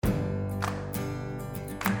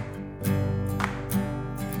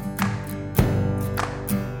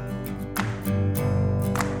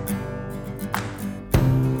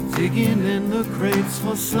digging in the crates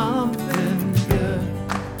for something good.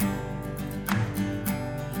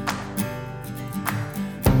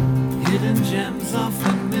 Hidden gems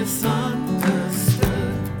often misunderstood.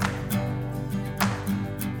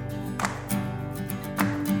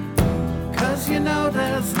 'Cause you know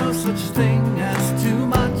there's no such thing as too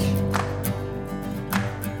much.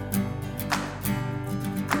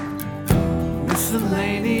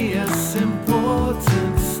 Miscellaneous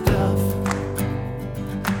important stuff.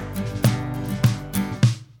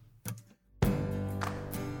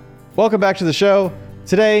 Welcome back to the show.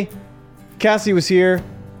 Today, Cassie was here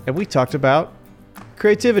and we talked about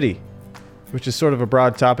creativity, which is sort of a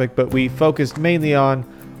broad topic, but we focused mainly on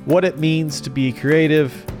what it means to be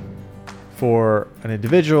creative for an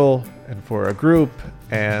individual and for a group.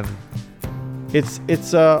 And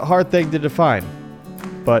it's a hard thing to define,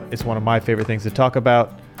 but it's one of my favorite things to talk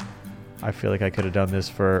about. I feel like I could have done this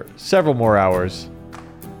for several more hours.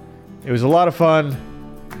 It was a lot of fun.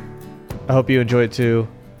 I hope you enjoy it too.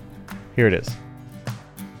 Here it is.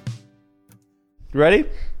 You ready?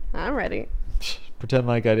 I'm ready. Pretend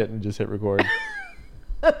like I didn't just hit record.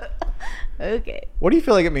 Okay. What do you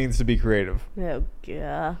feel like it means to be creative? Oh,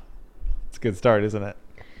 yeah. It's a good start, isn't it?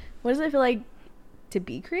 What does it feel like to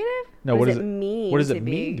be creative? No, what does it mean? What does it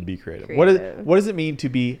mean to be creative? What does it mean to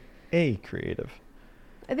be a creative?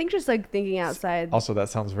 I think just like thinking outside. Also, that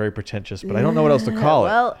sounds very pretentious, but I don't know what else to call it.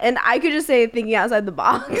 Well, and I could just say thinking outside the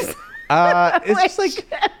box. It's just like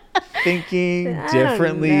thinking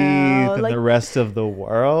differently than the rest of the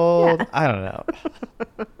world. Yeah. I don't know.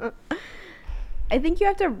 I think you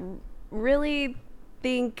have to really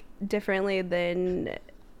think differently than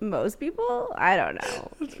most people. I don't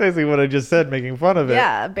know. That's basically what I just said, making fun of it.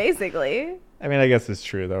 Yeah, basically. I mean, I guess it's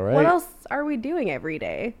true though, right? What else are we doing every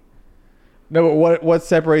day? No, but what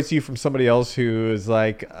separates you from somebody else who is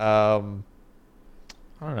like, I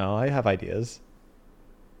don't know, I have ideas.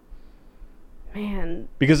 Man.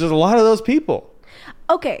 Because there's a lot of those people.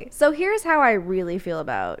 Okay, so here's how I really feel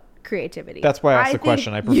about creativity. That's why I asked the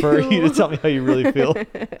question. I prefer you to tell me how you really feel.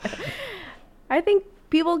 I think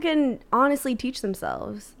people can honestly teach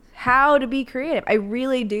themselves how to be creative. I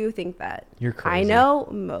really do think that. You're crazy. I know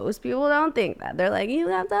most people don't think that. They're like, you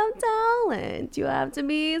have to have talent. You have to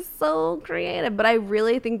be so creative. But I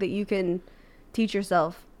really think that you can teach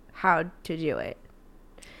yourself how to do it.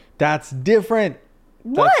 That's different.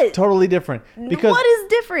 What? That's totally different. Because what is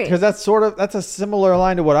different? Because that's a similar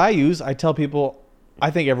line to what I use. I tell people, I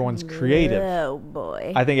think everyone's creative. Oh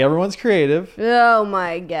boy. I think everyone's creative. Oh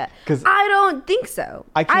my god. Because I don't think so.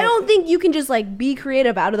 I don't think you can just like be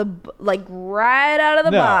creative out of the right out of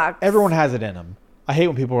the box. Everyone has it in them. I hate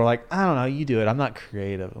when people are like, I don't know, you do it. I'm not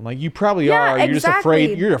creative. I'm like, you probably are. You're just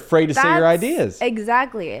afraid. You're afraid to say your ideas.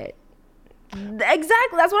 Exactly it.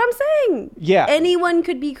 Exactly. That's what I'm saying. Yeah. Anyone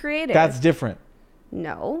could be creative. That's different.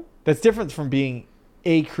 No. That's different from being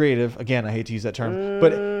a creative. Again, I hate to use that term,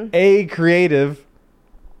 but a creative.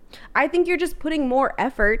 I think you're just putting more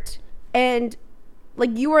effort and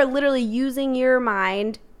like you are literally using your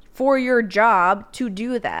mind for your job to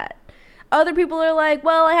do that. Other people are like,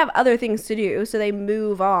 well, I have other things to do. So they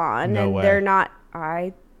move on and they're not.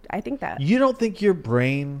 I think that. You don't think your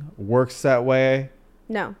brain works that way?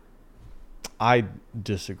 No. I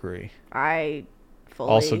disagree. I fully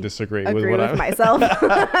also disagree agree with myself.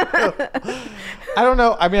 I don't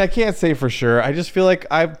know. I mean, I can't say for sure. I just feel like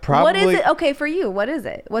I probably. What is it? Okay, for you, what is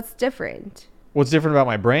it? What's different? What's different about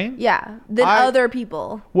my brain? Yeah, than other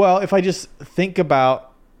people. Well, if I just think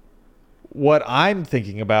about what I'm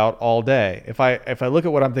thinking about all day, if I look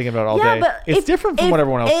at what I'm thinking about all day, but it's different from what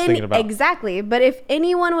everyone else is thinking about. Exactly. But if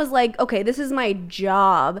anyone was like, okay, this is my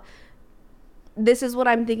job, this is what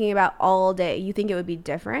I'm thinking about all day, you think it would be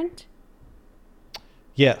different?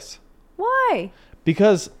 Yes. Why?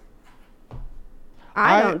 Because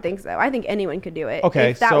I don't think so. I think anyone could do it.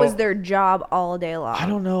 Okay, if that was their job all day long. I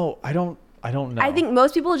don't know. I don't know. I think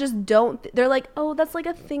most people just don't. They're like, oh, that's like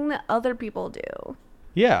a thing that other people do.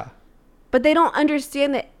 Yeah. But they don't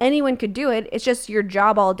understand that anyone could do it. It's just your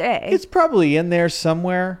job all day. It's probably in there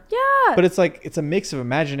somewhere. Yeah. But it's like, it's a mix of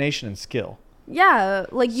imagination and skill. Yeah.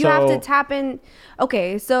 Like you have to tap in.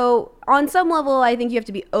 Okay. So on some level, I think you have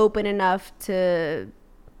to be open enough to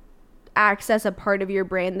access a part of your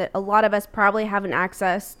brain that a lot of us probably haven't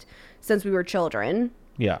accessed since we were children.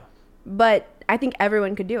 Yeah. But I think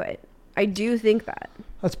everyone could do it. I do think that.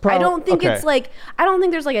 That's probably. I don't think it's like. I don't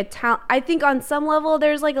think there's like a talent. I think on some level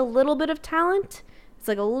there's like a little bit of talent. It's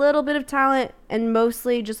like a little bit of talent and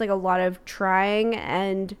mostly just like a lot of trying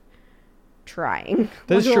and trying.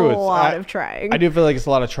 That's true. A lot of trying. I do feel like it's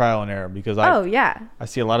a lot of trial and error because I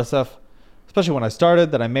see a lot of stuff, especially when I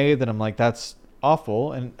started, that I made that I'm like, that's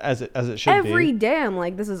awful, and as it should Every be. day I'm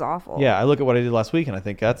like, this is awful. Yeah, I look at what I did last week and I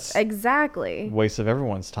think that's Exactly. a waste of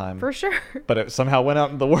everyone's time. For sure. But it somehow went out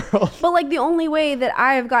in the world. But like the only way that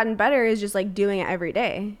I have gotten better is just like doing it every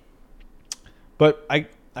day. But I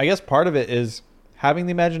guess part of it is having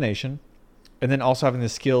the imagination and then also having the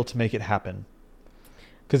skill to make it happen.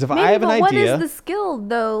 Because if Maybe, I have an but what idea... is the skill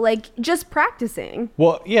though? Like just practicing.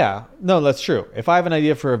 Well, yeah. No, that's true. If I have an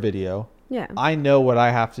idea for a video, Yeah. I know what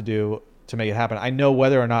I have to do to make it happen. I know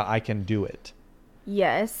whether or not I can do it.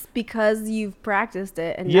 Yes, because you've practiced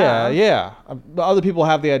it enough. Yeah. Other people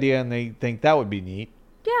have the idea and they think that would be neat,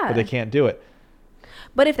 Yeah. but they can't do it.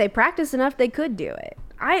 But if they practice enough, they could do it.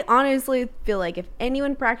 I honestly feel like if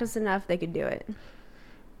anyone practiced enough, they could do it.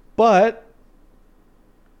 But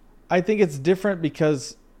I think it's different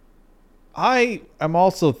because I am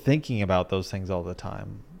also thinking about those things all the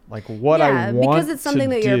time. Like what I want because it's something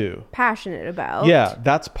to that do. you're passionate about. Yeah,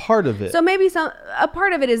 that's part of it. So maybe a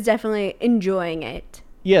part of it is definitely enjoying it.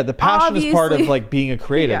 Yeah, the passion is part of Obviously. like being a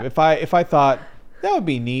creative. Yeah. If I thought that would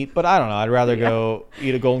be neat, but I don't know, I'd rather go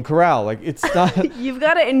eat a Golden Corral. Like it's not. You've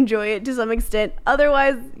got to enjoy it to some extent.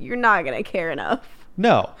 Otherwise, you're not going to care enough.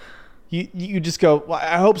 No, you just go. Well,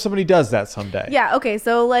 I hope somebody does that someday. Yeah, okay.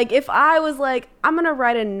 So like if I was like I'm going to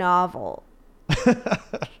write a novel,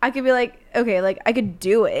 I could be like, okay, like I could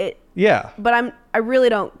do it, Yeah. but I really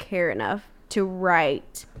don't care enough to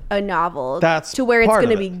write a novel That's to where it's part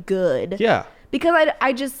going to of be it. good. Yeah. Because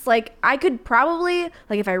I just like I could probably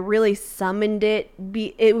like if I really summoned it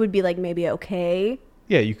would be like maybe okay.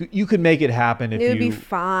 Yeah, you could make it happen if It would you. be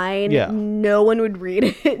fine. Yeah. No one would read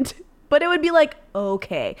it. But it would be like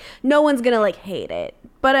okay. No one's going to like hate it.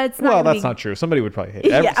 But it's not Well, gonna that's be, not true. Somebody would probably hate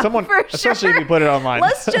it. Yeah, Someone, for especially if sure. you put it online.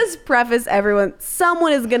 Let's just preface everyone.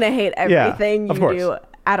 Someone is going to hate everything of you course. do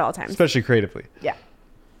at all times. especially creatively. Yeah.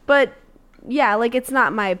 But yeah, like it's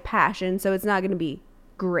not my passion, so it's not going to be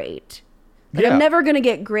great. Like, Yeah. I'm never going to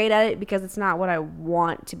get great at it because it's not what I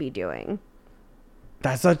want to be doing.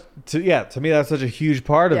 That's such. To me, that's such a huge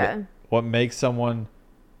part of Yeah. it. What makes someone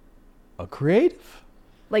a creative?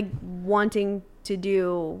 Like wanting to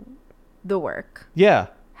do the work Yeah,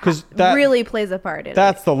 because that really plays a part in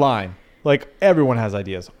that's the line. Like everyone has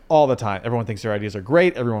ideas all the time. Everyone thinks their ideas are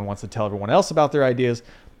great. Everyone wants to tell everyone else about their ideas.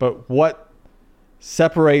 But what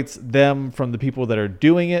separates them from the people that are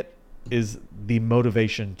doing it is the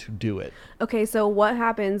motivation to do it. it. Okay, so what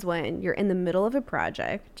happens when you're in the middle of a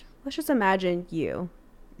project? Let's just imagine you,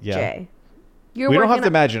 Yeah. Jay. You're We don't have working to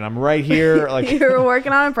imagine. I'm right here. Like you're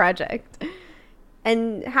working on a project,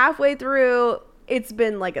 and halfway through, it's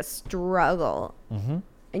been like a struggle,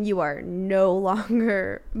 and you are no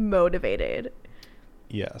longer motivated.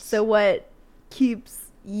 yes. So what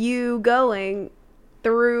keeps you going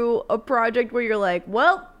through a project where you're like,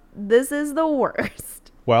 well, this is the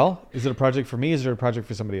worst? Well, is it a project for me? Is it a project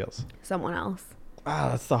for somebody else? Someone else.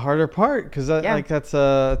 That's the harder part because Yeah. like that's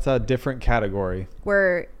a different category.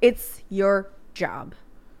 Where it's your job.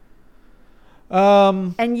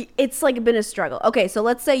 Um. And it's like been a struggle. Okay, so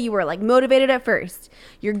let's say you were like motivated at first.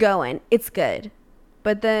 You're going, it's good.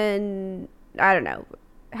 But then, I don't know,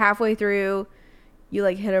 halfway through, you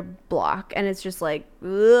like hit a block and it's just like,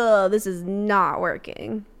 ugh, this is not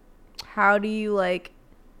working. How do you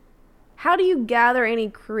gather any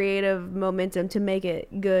creative momentum to make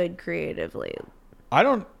it good creatively? I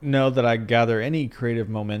don't know that I gather any creative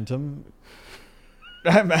momentum.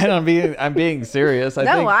 I'm being serious.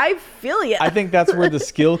 I feel you. I think that's where the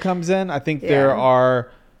skill comes in. I think Yeah.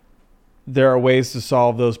 there are ways to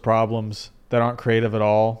solve those problems that aren't creative at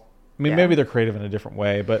all. I mean, Yeah. maybe they're creative in a different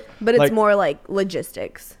way, but But it's like, more like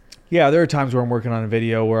logistics. Yeah, there are times where I'm working on a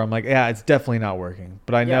video where I'm like, yeah, it's definitely not working,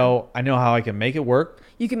 but I know how I can make it work.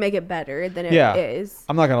 You can make it better than it Yeah. is.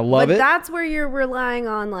 I'm not gonna love But it. that's where you're relying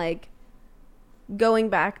on like going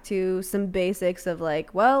back to some basics of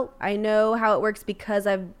like, well, I know how it works because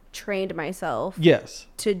I've trained myself Yes.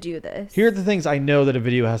 to do this. Here are the things I know that a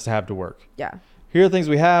video has to have to work. Yeah. Here are the things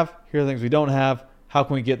we have. Here are the things we don't have. How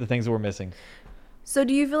can we get the things that we're missing? So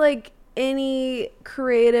do you feel like any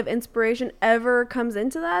creative inspiration ever comes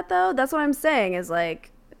into that though? That's what I'm saying is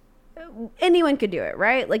like anyone could do it,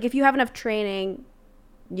 right? Like if you have enough training,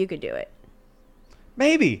 you could do it.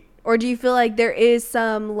 Maybe. Or do you feel like there is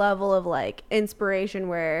some level of like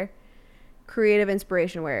creative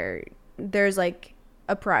inspiration where there's like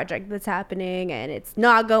a project that's happening and it's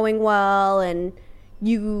not going well and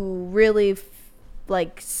you really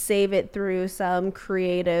like save it through some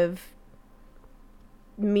creative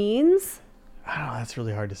means? I don't know. That's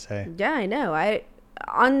really hard to say. Yeah, I know. I've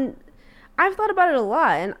thought about it a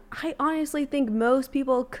lot and I honestly think most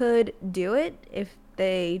people could do it if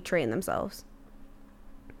they train themselves.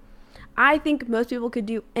 I think most people could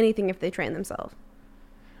do anything if they train themselves.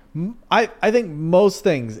 I think most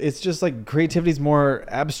things, it's just like creativity is more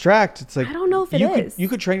abstract. It's like I don't know if it is. You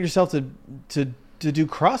could train yourself to do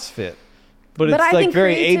CrossFit, but it's I like think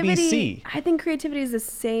very creativity- ABC. I think creativity is the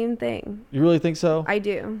same thing. You really think so? I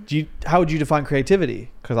do. How would you define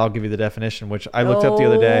creativity? Because I'll give you the definition, which I looked up the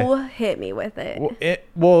other day. Oh, hit me with it.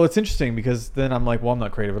 Well, it's interesting because then I'm like, well, I'm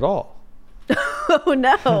not creative at all. Oh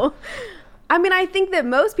no. I mean, I think that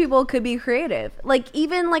most people could be creative. Like,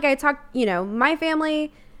 even like I talked, my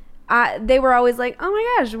family, they were always like, oh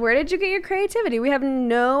my gosh, where did you get your creativity? We have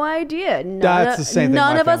no idea. That's the same thing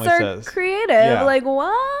None my of us family are says. creative. Yeah. Like,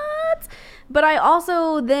 what? But I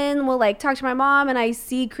also then will like talk to my mom and I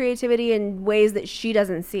see creativity in ways that she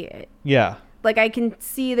doesn't see it. Yeah. Like, I can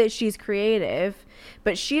see that she's creative,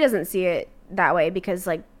 but she doesn't see it that way because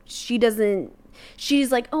like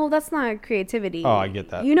she's like, oh, that's not creativity. Oh, I get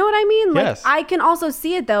that. You know what I mean? Yes. Like, I can also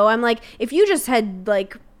see it though. I'm like, if you just had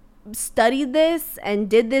like studied this and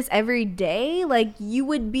did this every day, like, you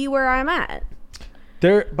would be where I'm at.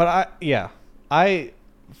 I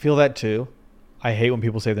feel that too. I hate when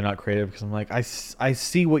people say they're not creative because I'm like, I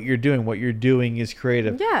see what you're doing. What you're doing is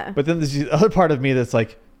creative. Yeah. But then there's the other part of me that's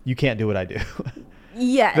like, you can't do what I do.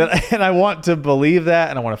 Yes. And I want to believe that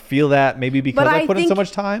and I want to feel that maybe because I put in so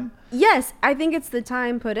much time. Yes, I think it's the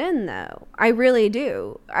time put in though. I really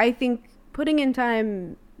do. I think putting in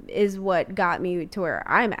time is what got me to where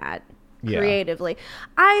I'm at creatively.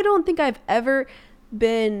 I don't think I've ever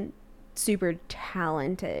been super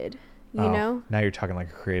talented, you know? Now you're talking like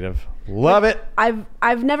a creative. Love it.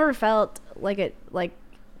 I've never felt like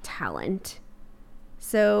talent.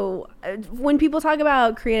 So when people talk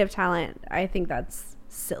about creative talent, I think that's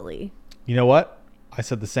silly. You know what? I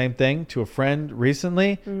said the same thing to a friend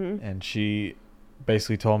recently, and she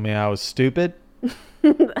basically told me I was stupid.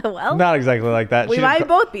 Well, not exactly like that. We might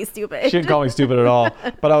both be stupid. She didn't call me stupid at all.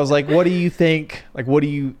 But I was like, what do you think? Like, what do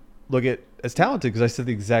you look at as talented? Because I said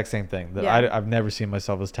the exact same thing. That I've never seen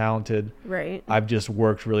myself as talented. Right. I've just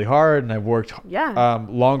worked really hard, and I've worked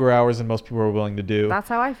longer hours than most people are willing to do. That's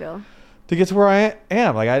how I feel. To get to where I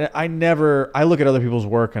am. Like, I look at other people's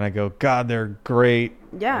work, and I go, God, they're great.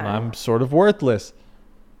 Yeah. And I'm sort of worthless.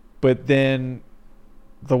 But then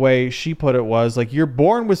the way she put it was, like, you're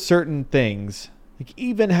born with certain things. Like,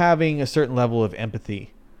 even having a certain level of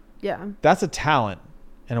empathy. Yeah. That's a talent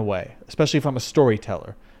in a way, especially if I'm a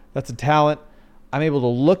storyteller. That's a talent. I'm able to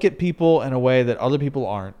look at people in a way that other people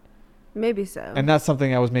aren't. Maybe so. And that's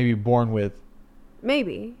something I was maybe born with.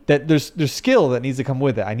 Maybe. That there's skill that needs to come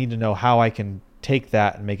with it. I need to know how I can take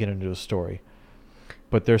that and make it into a story.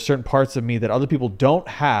 But there are certain parts of me that other people don't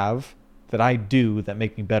have that I do that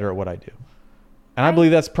make me better at what I do. And I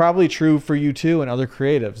believe that's probably true for you too and other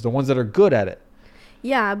creatives, the ones that are good at it.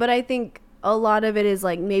 Yeah, but I think a lot of it is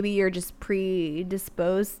like maybe you're just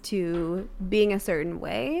predisposed to being a certain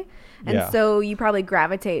way. And so you probably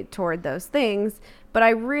gravitate toward those things. But I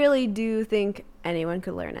really do think anyone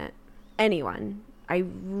could learn it. Anyone. I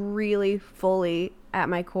really fully, at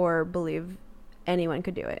my core, believe anyone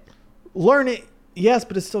could do it. Learn it, yes,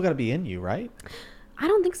 but it's still got to be in you, right? I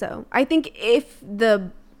don't think so. I think if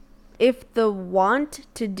the want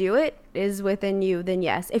to do it is within you, then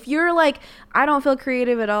yes. If you're like, I don't feel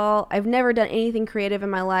creative at all, I've never done anything creative in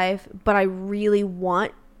my life, but I really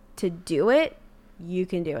want to do it, you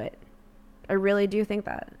can do it. I really do think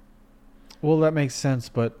that. Well, that makes sense,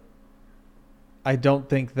 but I don't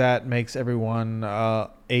think that makes everyone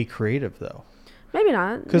a creative, though. Maybe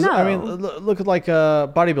not. Because, no. I mean, look at like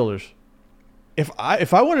bodybuilders. If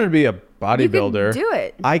I wanted to be a bodybuilder, you can do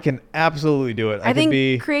it. I can absolutely do it. I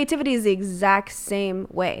think creativity is the exact same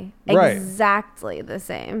way. Right. Exactly the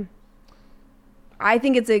same. I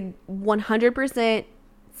think it's a 100%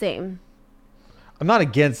 same. I'm not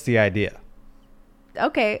against the idea.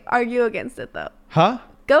 Okay, argue against it though. Huh?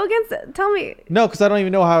 Go against it. Tell me. No, because I don't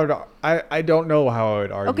even know how I don't know how I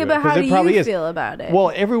would argue. Okay, but it, how do probably you feel about it?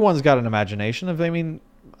 Well, everyone's got an imagination.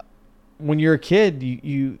 When you're a kid,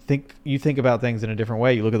 you think about things in a different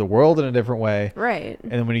way. You look at the world in a different way. Right.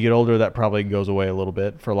 And then when you get older, that probably goes away a little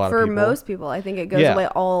bit for a lot of people. For most people, I think it goes away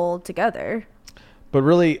altogether. But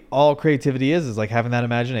really, all creativity is like having that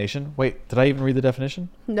imagination. Wait, did I even read the definition?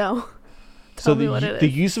 No. So the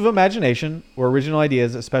use of imagination or original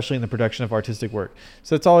ideas, especially in the production of artistic work.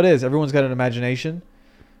 So that's all it is. Everyone's got an imagination.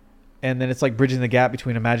 And then it's like bridging the gap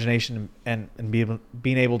between imagination and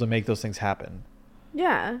being able to make those things happen.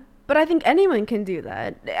 Yeah. But I think anyone can do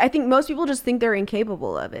that. I think most people just think they're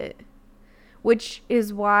incapable of it, which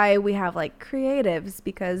is why we have like creatives,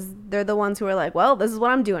 because they're the ones who are like, well, this is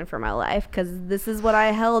what I'm doing for my life because this is what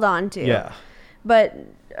I held on to. Yeah. But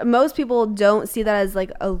most people don't see that as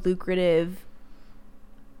like a lucrative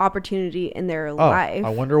opportunity in their life. I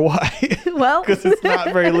wonder why. Well, because it's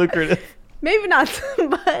not very lucrative. maybe not,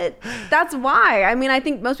 but that's why. I mean, I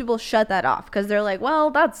think most people shut that off because they're like, well,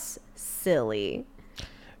 that's silly.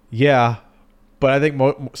 Yeah, but I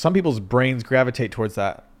think some people's brains gravitate towards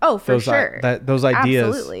that. Oh, for sure. Those ideas.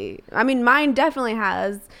 Absolutely. I mean, mine definitely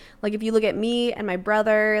has. Like, if you look at me and my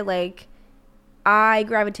brother, like, I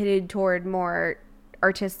gravitated toward more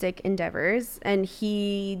artistic endeavors, and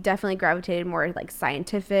he definitely gravitated more like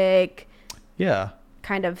scientific. Yeah.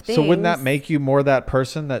 Kind of things. So wouldn't that make you more that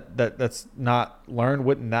person that's not learned?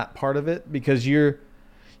 Wouldn't that part of it? Because you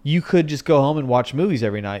could just go home and watch movies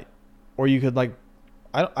every night, or you could like,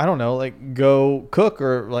 I don't know, like go cook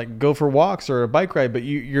or like go for walks or a bike ride, but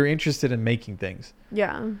you're interested in making things.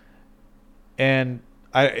 Yeah. And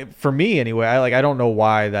for me anyway, I don't know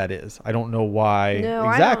why that is. I don't know why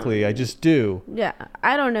exactly. I just do. Yeah,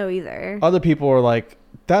 I don't know either. Other people are like,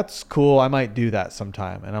 that's cool, I might do that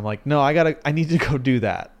sometime. And I'm like, no, I need to go do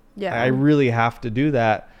that. Yeah. I really have to do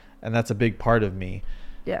that, and that's a big part of me.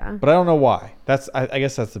 Yeah. But I don't know why. I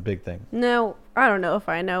guess that's the big thing. No, I don't know if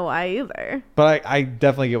I know why either. But I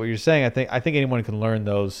definitely get what you're saying. I think anyone can learn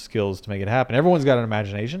those skills to make it happen. Everyone's got an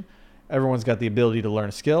imagination. Everyone's got the ability to learn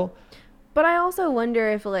a skill. But I also wonder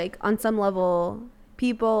if, like, on some level,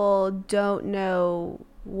 people don't know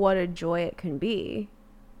what a joy it can be.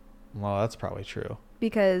 Well, that's probably true.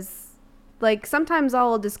 Because, like, sometimes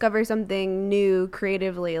I'll discover something new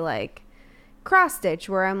creatively, like cross stitch,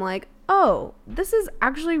 where I'm like, oh, this is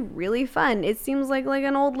actually really fun. It seems like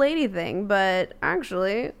an old lady thing, but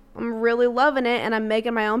actually I'm really loving it, and I'm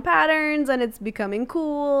making my own patterns, and it's becoming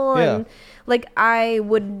cool. Yeah. And like, I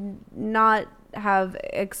would not have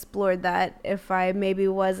explored that if I maybe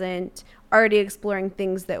wasn't already exploring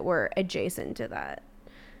things that were adjacent to that.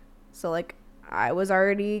 So like, I was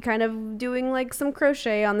already kind of doing like some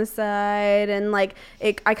crochet on the side, and like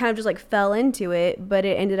I kind of just like fell into it, but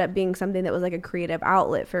it ended up being something that was like a creative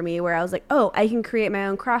outlet for me, where I was like, oh, I can create my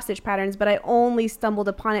own cross stitch patterns. But I only stumbled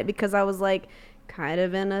upon it because I was like kind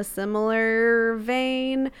of in a similar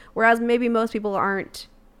vein, whereas maybe most people aren't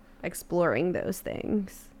exploring those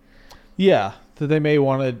things. Yeah, that they may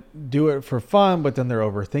want to do it for fun, but then they're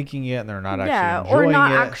overthinking it and they're not actually enjoying or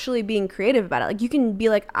not it. actually being creative about it. Like, you can be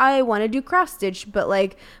like, I want to do cross stitch, but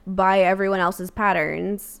like buy everyone else's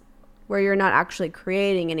patterns, where you're not actually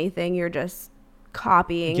creating anything, you're just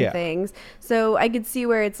copying things. So I could see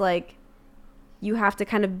where it's like you have to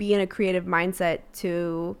kind of be in a creative mindset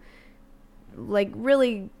to like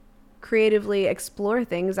really creatively explore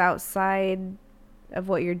things outside of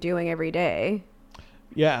what you're doing every day.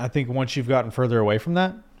 Yeah, I think once you've gotten further away from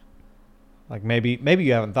that, like maybe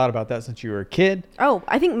you haven't thought about that since you were a kid. Oh,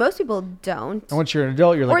 I think most people don't. And once you're an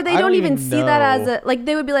adult, you're like, or they don't even see that as a, like,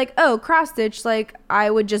 they would be like, oh, cross stitch, like I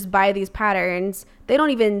would just buy these patterns. They don't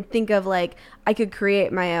even think of like, I could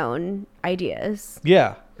create my own ideas.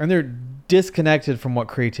 Yeah, and they're disconnected from what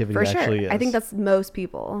creativity actually is. I think that's most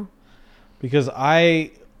people. Because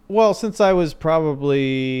since I was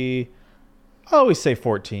probably, I always say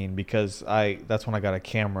 14 because that's when I got a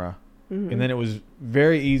camera. Mm-hmm. And then it was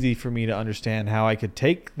very easy for me to understand how I could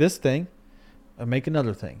take this thing and make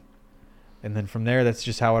another thing. And then from there, that's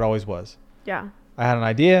just how it always was. Yeah. I had an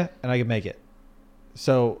idea and I could make it.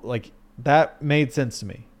 So like that made sense to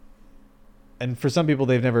me. And for some people,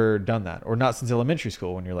 they've never done that, or not since elementary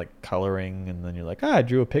school, when you're like coloring and then you're like, I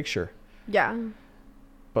drew a picture. Yeah.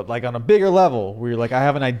 But like on a bigger level where you're like, I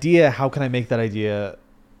have an idea. How can I make that idea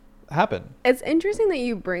happen? It's interesting that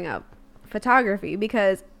you bring up photography,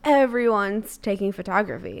 because everyone's taking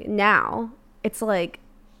photography now. It's like,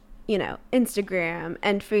 Instagram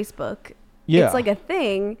and Facebook. Yeah. It's like a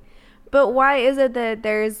thing. But why is it that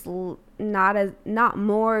there's not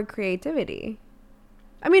more creativity?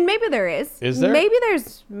 I mean, maybe there is. Is there? Maybe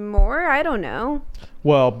there's more. I don't know.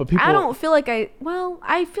 Well, but people... I don't feel like I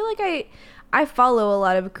feel like I follow a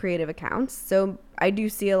lot of creative accounts, so I do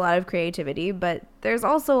see a lot of creativity, but there's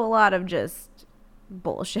also a lot of just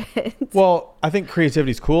bullshit. Well, I think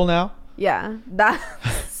creativity's cool now. Yeah,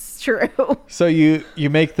 that's true. So you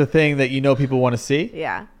make the thing that people want to see.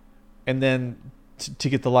 Yeah. And then to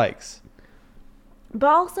get the likes. But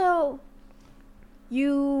also,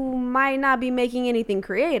 you might not be making anything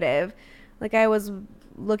creative. Like, I was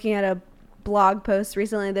looking at a blog post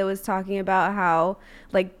recently that was talking about how,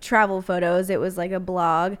 like, travel photos, it was like a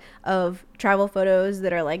blog of travel photos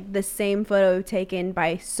that are like the same photo taken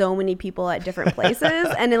by so many people at different places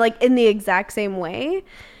and in the exact same way.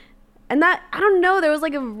 And that, I don't know, there was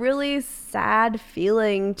like a really sad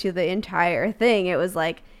feeling to the entire thing. It was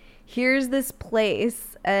like, here's this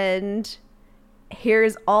place and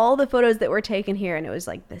here's all the photos that were taken here, and it was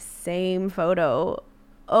like the same photo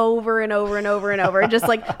over and over and over and over, just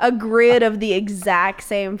like a grid of the exact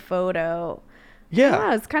same photo.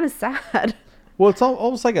 Yeah. It's kind of sad. Well, it's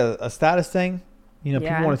almost like a status thing. You know,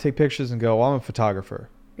 Yeah. people want to take pictures and go, well, I'm a photographer.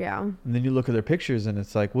 Yeah. And then you look at their pictures and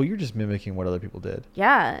it's like, well, you're just mimicking what other people did.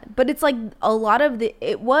 Yeah. But it's like a lot of the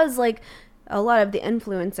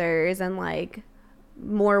influencers and like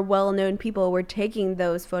more well-known people were taking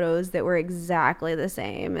those photos that were exactly the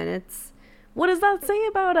same. And it's, what does that say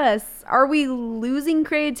about us? Are we losing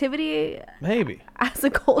creativity Maybe. as a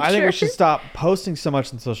culture? I think we should stop posting so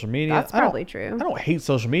much on social media. That's probably true. I don't hate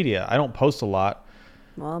social media. I don't post a lot.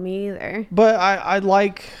 Well, me either. But I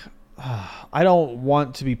like, I don't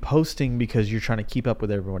want to be posting because you're trying to keep up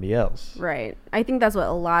with everybody else. Right. I think that's what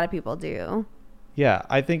a lot of people do. Yeah,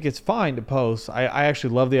 I think it's fine to post. I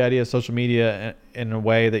actually love the idea of social media in a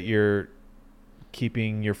way that you're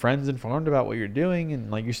keeping your friends informed about what you're doing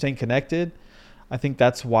and like you're staying connected. I think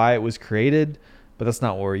that's why it was created, but that's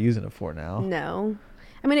not what we're using it for now. No.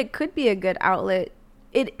 I mean, it could be a good outlet.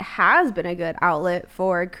 It has been a good outlet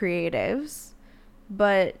for creatives,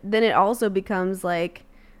 but then it also becomes like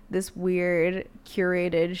this weird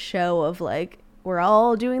curated show of like, we're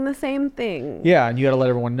all doing the same thing. Yeah, and you got to let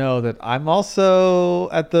everyone know that I'm also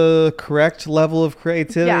at the correct level of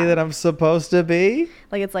creativity that I'm supposed to be.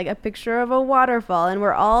 Like it's like a picture of a waterfall and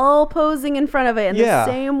we're all posing in front of it in the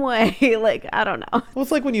same way. Like, I don't know. Well,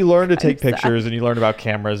 it's like when you learn to take sad. pictures and you learn about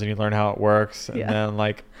cameras and you learn how it works and Yeah. then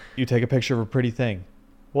like you take a picture of a pretty thing.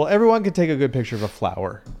 Well, everyone can take a good picture of a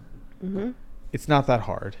flower. Mm-hmm. It's not that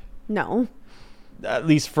hard. No. At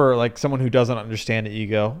least for like someone who doesn't understand it, you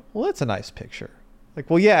go, well, that's a nice picture.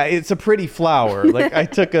 Like, well, yeah, it's a pretty flower. Like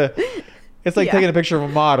it's like taking a picture of a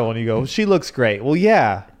model and you go, she looks great. Well,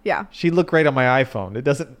 yeah. Yeah. She looked great on my iPhone. It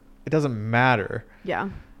doesn't matter. Yeah.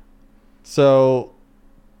 So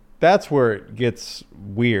that's where it gets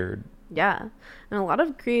weird. Yeah. And a lot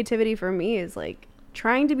of creativity for me is like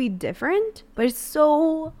trying to be different, but it's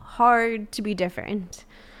so hard to be different.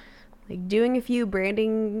 Like doing a few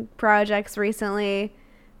branding projects recently,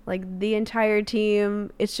 like the entire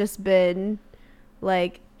team, it's just been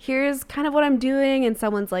like, here's kind of what I'm doing. And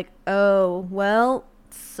someone's like, oh, well,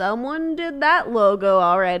 someone did that logo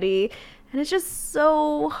already. And it's just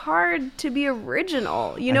so hard to be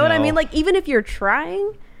original. You know what I mean? Like, even if you're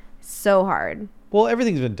trying, so hard. Well,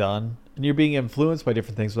 everything's been done and you're being influenced by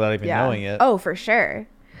different things without even knowing it. Oh, for sure.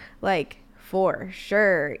 Like, for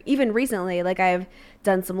sure. Even recently, like I've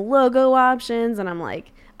done some logo options and I'm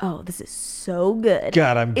like, oh, this is so good.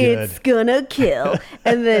 God, I'm good. It's gonna kill.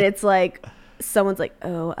 And then it's like, someone's like,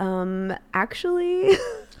 oh, actually.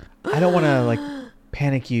 I don't want to like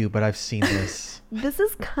panic you, but I've seen this. This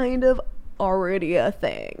is kind of already a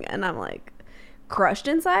thing. And I'm like crushed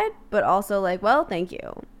inside, but also like, well, thank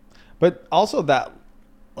you. But also that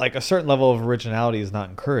like a certain level of originality is not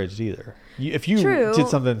encouraged either. If you True. did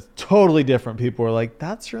something totally different, people are like,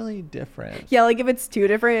 that's really different. Yeah, like if it's too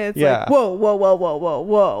different, it's Yeah. like, whoa, whoa, whoa, whoa, whoa,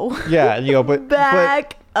 whoa. Yeah, and you go, but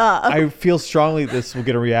Back up. I feel strongly this will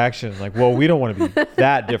get a reaction like, well, we don't want to be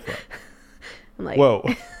that different. I'm like, Whoa.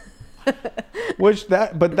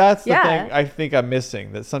 But that's the Yeah. thing I think I'm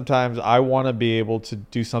missing, that sometimes I want to be able to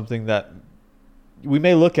do something that we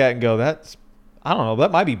may look at and go, that's, I don't know,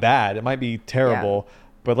 that might be bad. It might be terrible,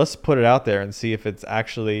 but let's put it out there and see if it's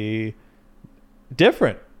actually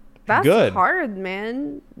different. That's good. hard,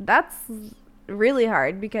 man. That's really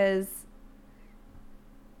hard because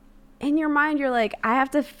in your mind, you're like, I have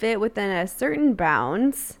to fit within a certain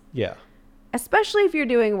bounds, Yeah. especially if you're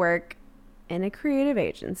doing work in a creative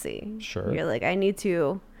agency. Sure. You're like, I need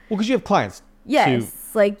to. Well, because you have clients.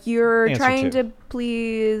 Yes. Like you're answer trying to. to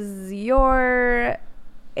please your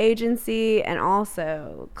agency and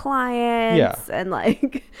also clients and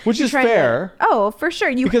like Which you're is trying to- fair. oh, for sure.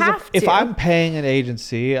 You Because have if to. I'm paying an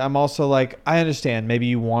agency, I'm also like, I understand maybe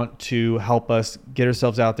you want to help us get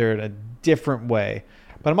ourselves out there in a different way,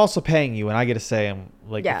 but I'm also paying you and I get to say, I'm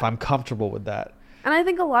like, Yeah. if I'm comfortable with that. And I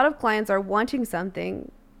think a lot of clients are wanting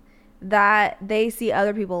something that they see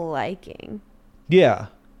other people liking. Yeah.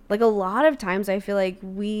 Like a lot of times I feel like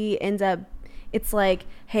we end up, it's like,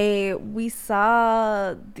 hey, we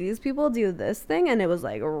saw these people do this thing and it was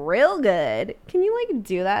like real good. Can you like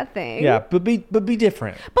do that thing? Yeah. But be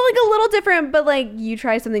different. But like a little different, but like you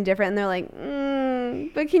try something different and they're like,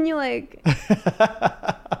 but can you like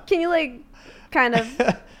kind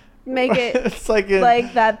of make it It's like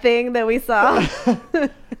like that thing that we saw?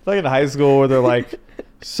 It's like in high school where they're like,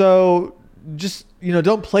 so just,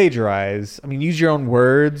 don't plagiarize. I mean, use your own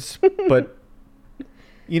words, but,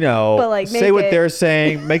 But, like, say make what it- they're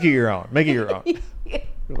saying. Make it your own. Make it your own. You're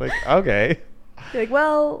like, okay. You're like,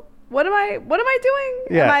 well, what am I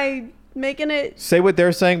doing? Yeah. Am I making it? Say what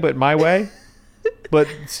they're saying, but my way, but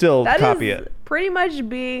still That copy is it. pretty much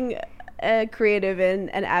being a creative in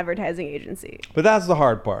an advertising agency. But that's the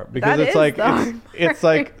hard part because That it's is like the hard it's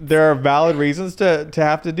like there are valid reasons to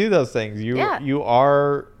have to do those things. You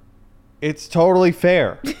are, it's totally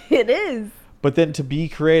fair. It is. But then to be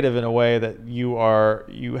creative in a way that you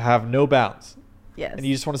have no bounds, Yes. and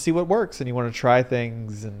you just want to see what works, and you want to try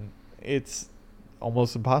things, and it's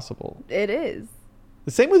almost impossible. It is.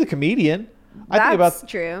 The same with a comedian. That's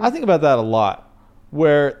true. I think about that a lot,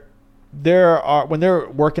 where when they're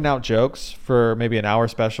working out jokes for maybe an hour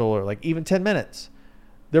special or like even 10 minutes,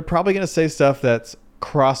 they're probably going to say stuff that's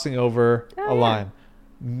crossing over a line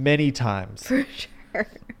many times. For sure.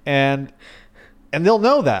 And they'll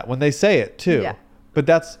know that when they say it too. Yeah. But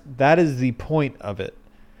that is the point of it.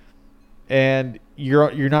 And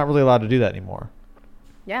you're not really allowed to do that anymore.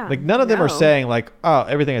 Yeah. Like none of them are No. saying like, oh,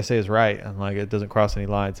 everything I say is right and like it doesn't cross any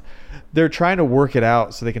lines. They're trying to work it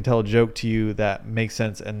out so they can tell a joke to you that makes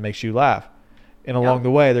sense and makes you laugh. And along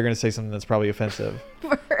the way, they're going to say something that's probably offensive.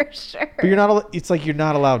 For sure. But it's like you're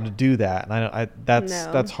not allowed to do that. And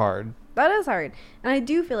that's hard. That is hard. And I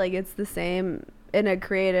do feel like it's the same in a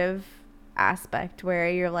creative aspect where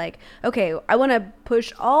you're like, okay, I want to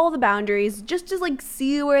push all the boundaries just to like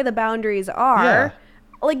see where the boundaries are. Yeah.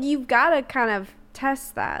 Like you've got to kind of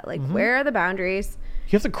test that. Like where are the boundaries?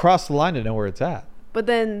 You have to cross the line to know where it's at. But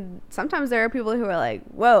then sometimes there are people who are like,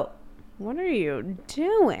 whoa, what are you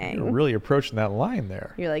doing? You're really approaching that line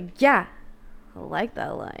there. You're like, yeah, I like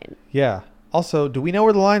that line. Yeah. Also, do we know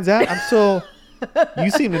where the line's at? I'm still... You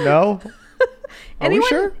seem to know. Are we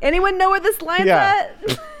sure? Anyone know where this line's Yeah.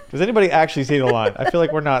 at? Does anybody actually see the line? I feel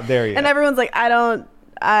like we're not there yet. And everyone's like, I'm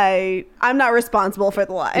not responsible for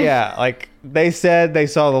the line. Yeah, like they said they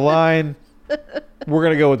saw the line. We're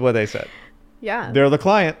going to go with what they said. Yeah. They're the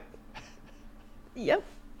client. Yep.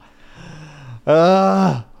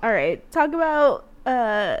 Uh, All right. Talk about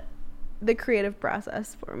the creative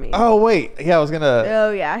process for me. oh, wait. Yeah, I was going to...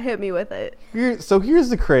 Oh, yeah. Hit me with it. So here's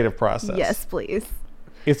the creative process. Yes, please.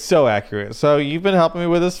 It's so accurate. So you've been helping me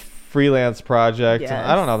with this freelance project. And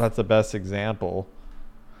I don't Yes. know if that's the best example.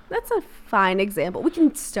 That's a fine example. We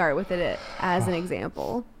can start with it as an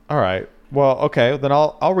example. All right. Well, okay. Then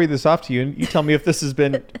I'll read this off to you, and you tell me if this has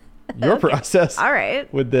been your process. All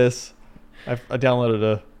right. With this, I downloaded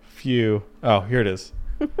a few. Oh, here it is.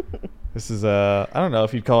 This is I don't know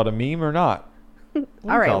if you'd call it a meme or not.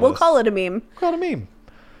 All right. We'll call it a meme. Call it a meme.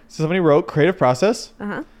 So somebody wrote creative process,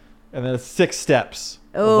 Uh-huh. and then it's 6 steps.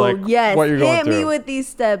 of, Oh, like, yes. What you're going Hit me through. with these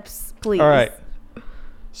steps, please. All right.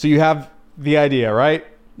 So you have the idea, right?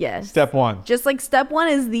 Yes. Step 1. Just like step 1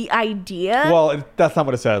 is the idea. Well, that's not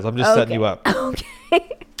what it says. I'm just setting Okay. you up.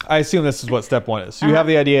 Okay. I assume this is what step 1 is. So you have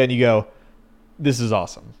the idea, and you go, "This is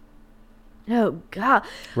awesome." Oh, God.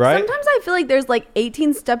 Right? Sometimes I feel like there's like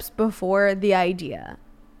 18 steps before the idea.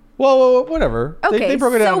 Well, whatever. Okay, They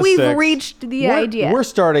broke it down so to we've 6. reached the We're- idea. We're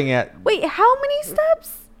starting at... Wait, how many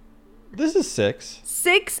steps? This is 6.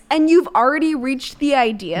 6, and you've already reached the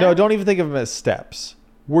idea? No, don't even think of them as steps.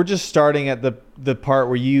 We're just starting at the part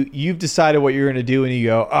where you've decided what you're going to do, and you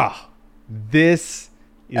go, this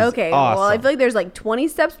is Okay, awesome. well, I feel like there's like 20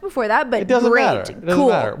 steps before that, but It doesn't great. matter. It doesn't Cool.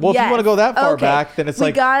 matter. Well, if you Yes. want to go that far Okay. back, then it's We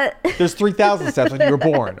like got... there's 3,000 steps when you were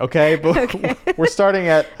born, okay? But Okay. we're starting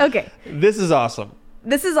at, Okay. this is awesome.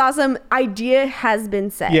 This is awesome. Idea has been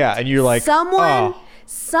set. Yeah, and you're like, someone, oh.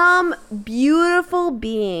 some beautiful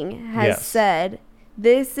being has Yes. said,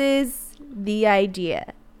 this is the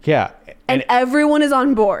idea. Yeah. And everyone is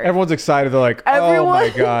on board. Everyone's excited. They're like, oh Everyone- my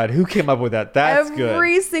God, who came up with that? That's good.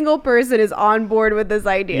 Every single person is on board with this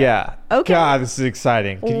idea. Yeah. Okay. God, this is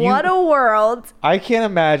exciting. What a world. I can't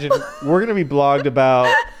imagine. We're going to be blogged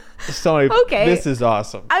about somebody. Okay. This is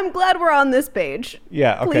awesome. I'm glad we're on this page.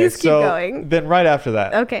 Yeah. Okay. Please keep so going. then right after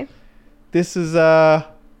that, Okay. this is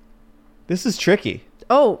tricky.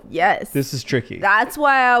 Oh, yes. This is tricky. That's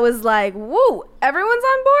why I was like, woo, everyone's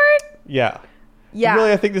on board? Yeah. Yeah.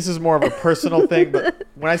 Really, I think this is more of a personal thing, but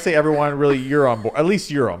when I say everyone, really, you're on board. At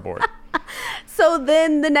least you're on board. So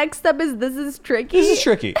then the next step is this is tricky. This is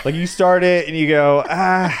tricky. Like you start it and you go,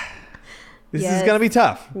 this is Yes. gonna be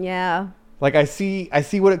tough. Yeah. Like I see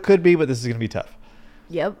what it could be, but this is gonna be tough.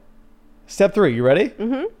 Yep. Step 3, you ready?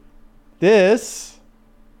 Mm-hmm. This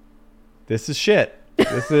is shit.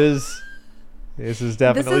 This is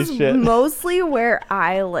definitely This is shit. mostly where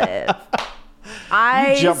I live.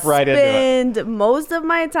 I jump right into it. spend most of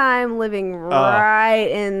my time living right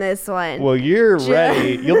in this one. Well, you're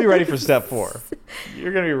ready. You'll be ready for step 4.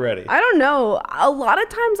 You're gonna be ready. I don't know. A lot of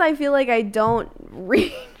times I feel like I don't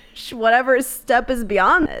read whatever step is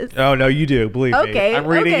beyond this. Oh no, you do. Believe me. Okay. I'm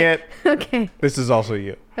reading okay. it. Okay. This is also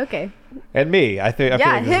you Okay. and me. I feel Yeah,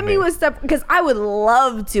 like this is hit me with step because I would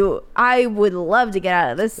love to. I would love to get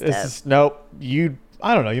out of this step. This is nope.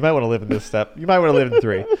 I don't know. You might want to live in this step. You might want to live in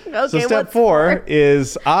 3. So Okay, step what's 4 4?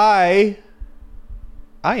 is I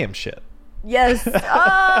am shit. Yes.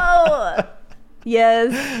 Oh.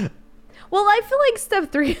 Yes. Well, I feel like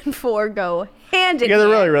step 3 and 4 go hand in Yeah, they're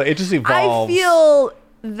hand. really. It just I evolves. feel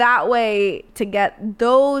that way to get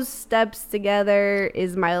those steps together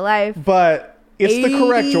is my life. But it's the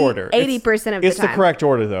correct 80 order. 80% of the It's the time. correct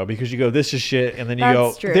order though, because you go, this is shit, and then you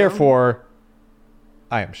That's go, true. therefore,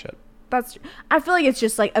 I am shit. That's. I feel like it's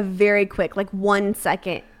just like a very quick, like 1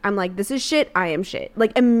 second. I'm like, this is shit. I am shit.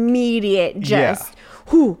 Like immediate, just.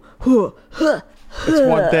 It's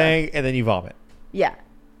one thing, and then you vomit. Yeah,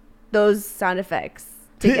 those sound effects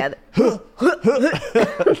together.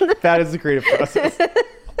 That is the creative process.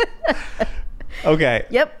 Okay.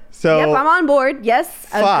 Yep. So yep, I'm on board. Yes,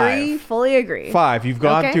 5. agree. Fully agree. 5. You've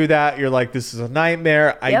gone Okay. through that. You're like, this is a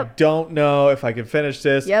nightmare. I Yep. don't know if I can finish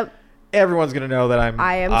this. Yep. Everyone's gonna know that I am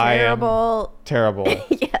terrible. terrible.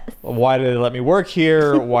 Yes. Why did they let me work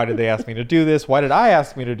here? Why did they ask me to do this? Why did I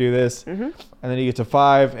ask me to do this? Mm-hmm. And then you get to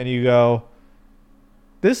 5 and you go,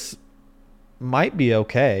 this might be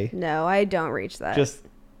okay. No, I don't reach that. Just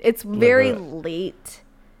it's very with it. late.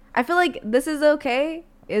 I feel like this is okay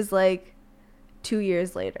is like 2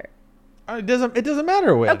 years later. it doesn't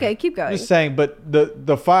matter when. Okay, keep going. I'm just saying, but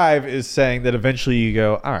the 5 is saying that eventually you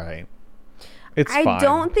go, all right, it's I fine.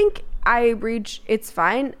 don't think I reach it's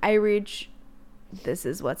fine. I reach this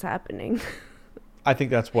is what's happening. I think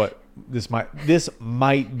that's what this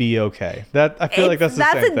might be okay. That I feel like that's the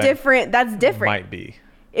same thing. That's different. Might be.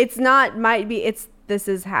 It's not might be, it's this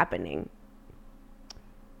is happening.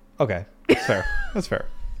 Okay, that's fair. That's fair.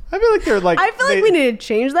 I feel like they're like. I feel like we need to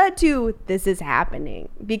change that to this is happening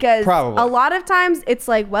because Probably. a lot of times it's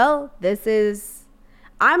like, well, this is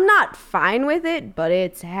I'm not fine with it, but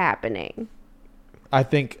it's happening. I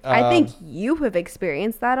think. I think you have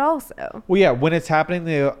experienced that also. Well, yeah. When it's happening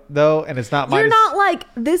though, and it's not my. You're not like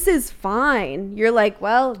this is fine. You're like,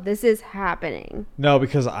 well, this is happening. No,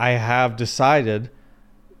 because I have decided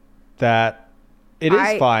that it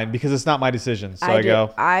is fine because it's not my decision. So I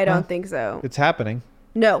go. I don't think so. It's happening.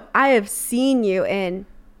 No, I have seen you, and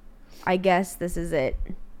I guess this is it.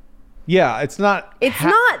 Yeah, it's not. It's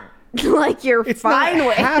not like you're It's fine not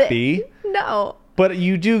with happy. it. No. But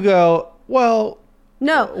you do go. Well,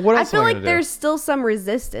 No. What else I feel am I like gonna do? there's still some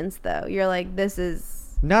resistance, though. You're like, this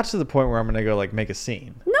is. not to the point where I'm gonna go like make a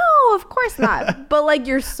scene. No, of course not. But like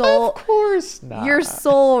your soul, Of course not. your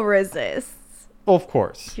soul resists. Of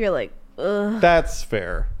course. You're like, ugh, That's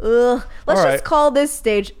fair. ugh. Let's All just right. call this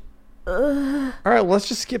stage. Ugh. All right, let's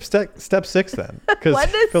just skip step 6 then, because What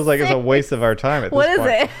it is feels like it's a 6? waste of our time at What this is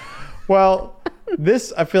point. it? Well,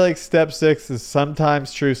 this I feel like step 6 is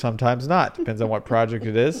sometimes true, sometimes not. Depends on what project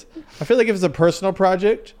it is. I feel like if it's a personal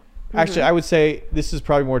project, actually, I would say this is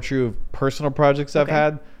probably more true of personal projects I've Okay.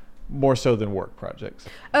 had, more so than work projects.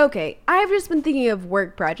 Okay, I've just been thinking of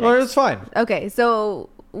work projects. Well, it's fine. Okay, so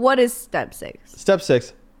what is step 6? Step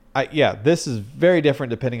 6, this is very different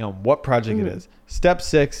depending on what project it is. Step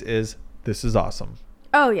 6 is this is awesome.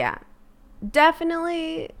 Oh yeah,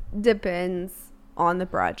 definitely depends on the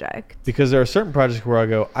project Because there are certain projects where I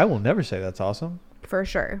go, I will never say that's awesome. for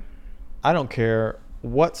sure. I don't care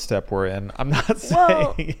what step we're in. I'm not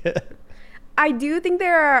Well- saying it. I do think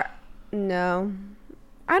there are no.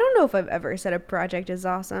 I don't know if I've ever said a project is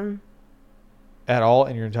awesome At all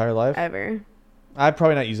in your entire life. ever. I'd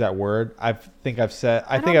probably not use that word. I think I've said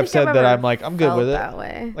don't that ever I'm like I'm good felt with it. that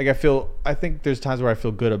way. Like I think there's times where I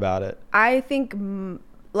feel good about it. I think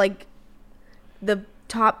like the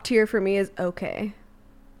top tier for me is okay.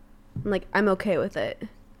 I'm okay with it.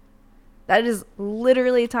 That is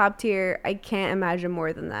literally top tier. I can't imagine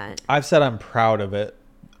more than that. I've said I'm proud of it,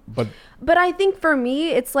 but But I think for me,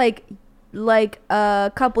 it's like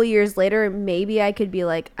a couple years later, maybe I could be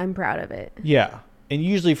like, I'm proud of it. yeah. And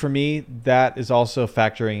usually for me, that is also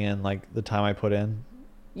factoring in like the time I put in,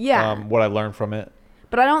 Yeah. what I learned from it.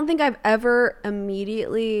 But I don't think I've ever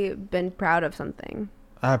immediately been proud of something.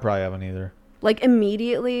 I probably haven't either. Like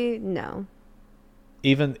immediately, no.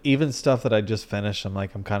 Even stuff that I just finished, I'm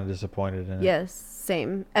kind of disappointed in it. Yes,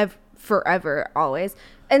 same. Forever, always.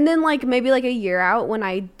 And then maybe a year out when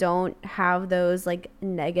I don't have those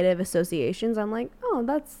negative associations, I'm like,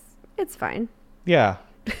 oh, it's fine. Yeah.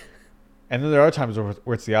 And then there are times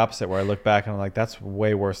where it's the opposite, where I look back and I'm like, that's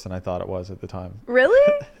way worse than I thought it was at the time.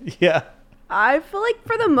 Really? Yeah. I feel like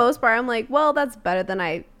for the most part, I'm like, well, that's better than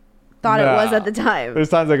I thought it was Nah. at the time. There's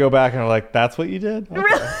times I go back and I'm like, that's what you did?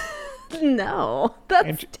 Okay. No,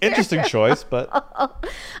 that's Interesting choice, but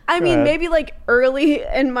I Go mean, ahead. maybe like early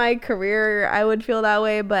in my career, I would feel that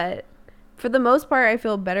way, but for the most part, I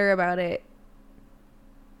feel better about it.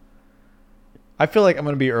 I feel like I'm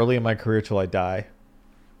going to be early in my career till I die.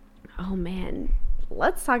 Oh man,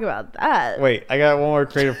 let's talk about that. Wait, I got one more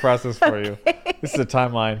creative process for you. Okay. This is a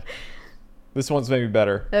timeline. This one's maybe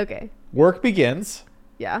better. Okay. Work begins,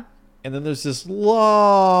 Yeah. and then there's this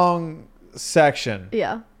long section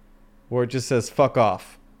Yeah. where it just says fuck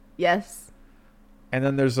off. Yes. And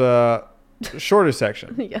then there's a shorter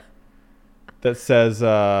section Yeah. that says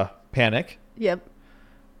panic. Yep.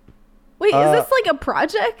 Wait, Uh, is this like a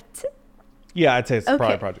project? Yeah, I'd say it's probably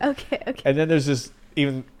Okay. a project. Okay. Okay. And then there's this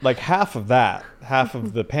even like half of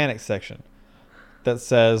the panic section that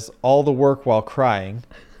says all the work while crying,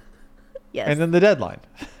 Yes. and then the deadline.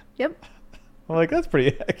 Yep. I'm like, that's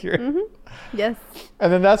pretty accurate. Yes.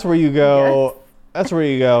 And then that's where you go. That's where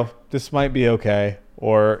you go. This might be okay,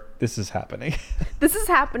 or this is happening. This is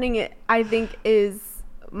happening. I think is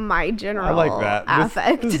my general I like that.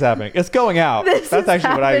 affect. This is happening. It's going out. This That's is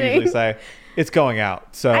actually what I usually happening. say. It's going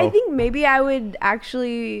out. So I think maybe I would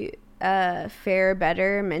actually fare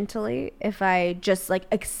better mentally if I just like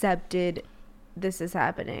accepted this is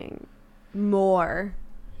happening more.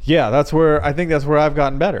 yeah, I think that's where I've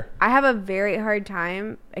gotten better. I have a very hard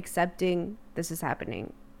time accepting this is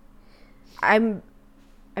happening.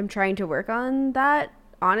 I'm trying to work on that,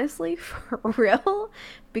 honestly, for real,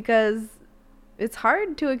 because it's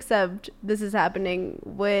hard to accept this is happening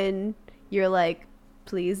when you're like,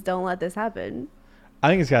 please don't let this happen. I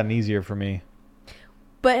think it's gotten easier for me.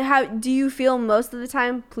 But how do you feel most of the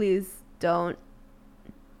time? Please don't.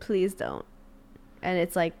 Please don't. And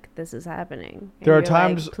it's like, this is happening. And There are you're like,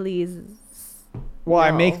 times- please. Well,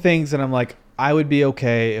 I No. make things and I'm like, I would be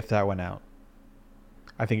okay if that went out.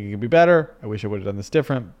 I think it could be better. I wish I would have done this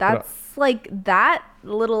different. but- That's like that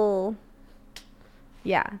little.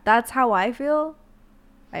 Yeah, that's how I feel.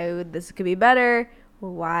 This could be better.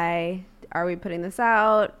 Why are we putting this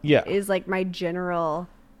out? Yeah. Is like my general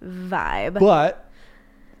vibe. But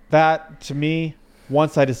that, to me,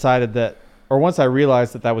 once I decided that, or once I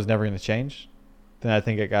realized that that was never going to change, then I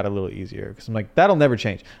think it got a little easier. Because I'm like, that'll never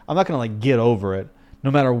change. I'm not going to like get over it. No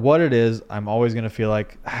matter what it is, I'm always going to feel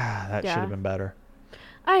like, that Yeah. should have been better.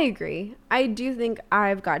 I agree. I do think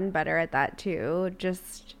I've gotten better at that too.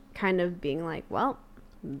 Just kind of being like, well,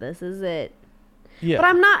 this is it. Yeah. But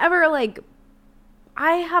I'm not ever like,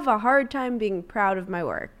 I have a hard time being proud of my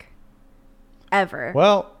work. Ever.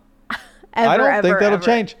 Well, Ever, I don't ever, think that'll ever.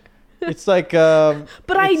 change. It's like, But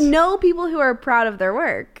I it's- know people who are proud of their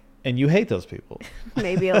work. and you hate those people.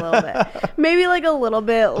 Maybe a little bit. Maybe like a little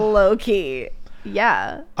bit low key.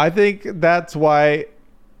 Yeah. I think that's why.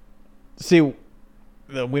 See, we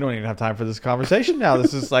don't even have time for this conversation now.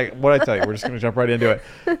 This is like what I tell you. We're just going to jump right into it.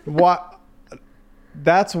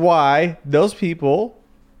 That's why those people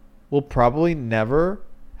will probably never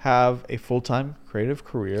have a full-time creative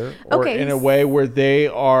career, or Okay. in a way where they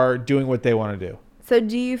are doing what they want to do. So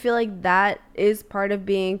do you feel like that is part of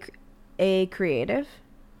being a creative?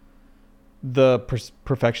 The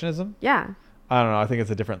perfectionism. Yeah. I don't know. I think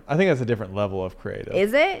that's a different level of creative.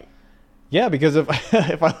 Is it? Yeah, because if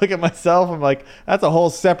if I look at myself, I'm like, that's a whole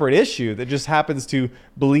separate issue that just happens to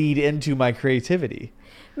bleed into my creativity.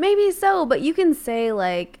 Maybe so, but you can say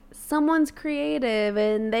like someone's creative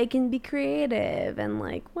and they can be creative and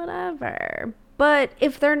like whatever. But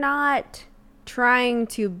if they're not trying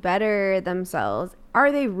to better themselves,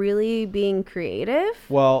 are they really being creative?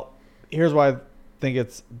 Well, here's why I think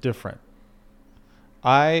it's different.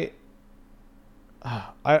 I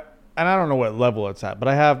don't know what level it's at, but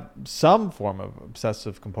I have some form of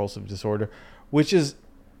obsessive compulsive disorder, which is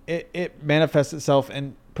it manifests itself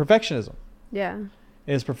in perfectionism. Yeah.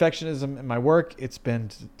 Is perfectionism in my work. It's been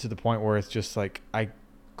to the point where it's just like I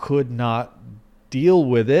could not deal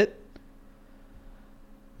with it.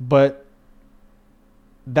 But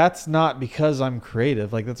that's not because I'm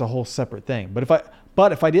creative. Like that's a whole separate thing.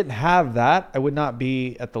 But if I didn't have that, I would not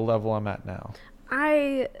be at the level I'm at now.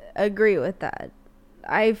 I agree with that.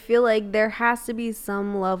 I feel like there has to be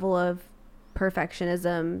some level of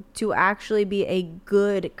perfectionism to actually be a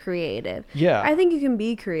good creative. Yeah. I think you can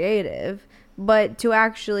be creative, but to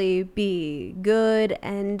actually be good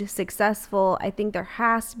and successful, I think there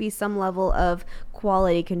has to be some level of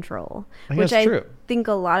quality control, I think which that's I true. think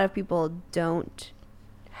a lot of people don't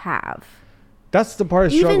have. That's the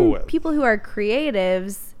part I struggle Even with. people who are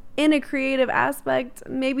creatives in a creative aspect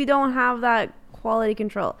maybe don't have that quality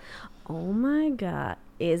control. Oh my God.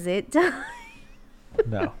 Is it time?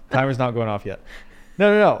 No, timer's not going off yet.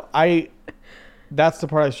 No. That's the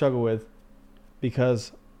part I struggle with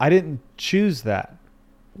because I didn't choose that.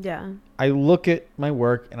 Yeah. I look at my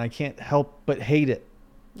work and I can't help but hate it.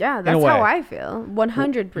 Yeah, that's way. how I feel.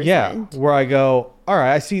 100%. Yeah, where I go, all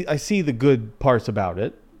right, I see the good parts about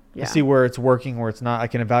it. Yeah. I see where it's working, where it's not. I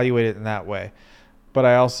can evaluate it in that way. But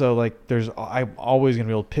I also I'm always going to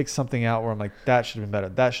be able to pick something out where I'm like, that should have been better.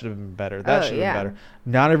 That should have been better. That should have been better.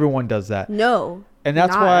 Not everyone does that. No. And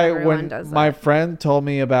that's not why everyone when does my that. friend told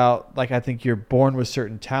me about, like, I think you're born with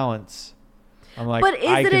certain talents. I'm like, But is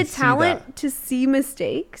I it can a see talent that. to see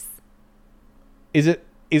mistakes? Is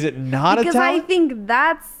it not Because a I talent? think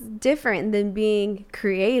that's different than being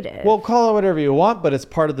creative. Well, call it whatever you want, but it's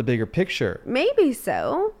part of the bigger picture. Maybe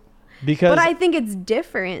so. Because But I think it's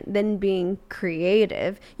different than being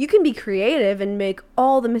creative. You can be creative and make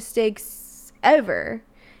all the mistakes ever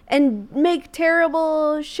and make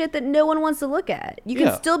terrible shit that no one wants to look at. You can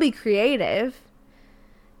Yeah. still be creative.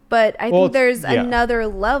 But I Well, think there's yeah. another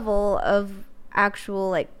level of actual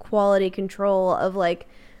like quality control of like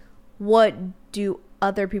what do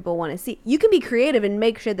other people want to see. You can be creative and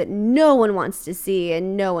make shit that no one wants to see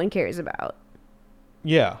and no one cares about,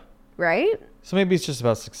 yeah. right? So maybe it's just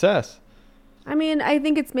about success. I mean, I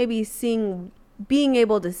think it's maybe being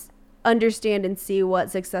able to understand and see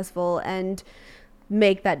what's successful and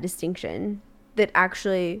make that distinction that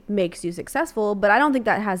actually makes you successful. But I don't think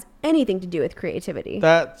that has anything to do with creativity.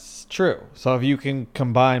 That's true. So if you can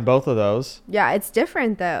combine both of those, Yeah, it's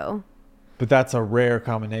different though. but that's a rare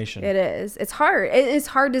combination. It is. It's hard. It's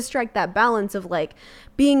hard to strike that balance of like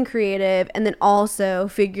being creative and then also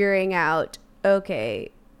figuring out, okay,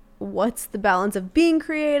 what's the balance of being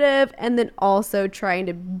creative and then also trying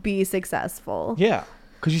to be successful. Yeah.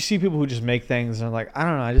 Because you see people who just make things and are like, I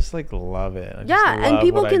don't know, I just like love it. I just Yeah, and love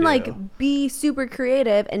people what I can do. like be super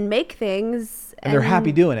creative and make things and they're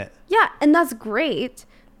happy doing it. Yeah, and that's great,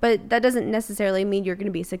 but that doesn't necessarily mean you're going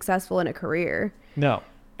to be successful in a career. No.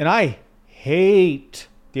 And I hate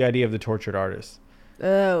the idea of the tortured artist.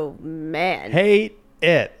 Oh man. Hate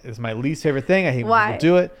it. It's my least favorite thing. I hate when Why? people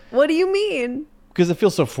do it What do you mean? because it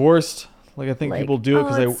feels so forced. Like I think Like, people do it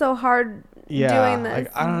because it's so hard doing this.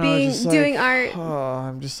 Like, I don't being know, just doing like, art. Oh,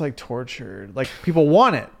 I'm just like tortured. Like people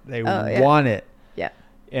want it. They Oh, yeah. want it. Yeah.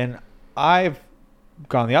 And I've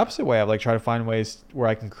gone the opposite way. I've like tried to find ways where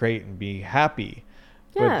I can create and be happy.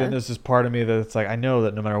 But Yeah. then there's this part of me that's like, I know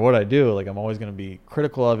that no matter what I do, like I'm always going to be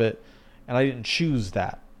critical of it. And I didn't choose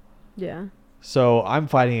that. Yeah. So I'm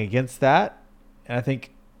fighting against that. And I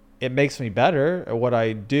think it makes me better at what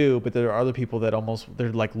I do. But there are other people that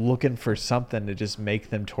they're like looking for something to just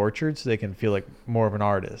make them tortured so they can feel like more of an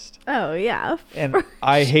artist. Oh yeah. And for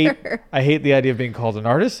I hate sure. the idea of being called an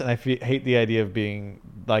artist, and I hate the idea of being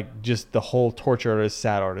like just the whole torture artist,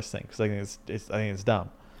 sad artist thing because I think I think it's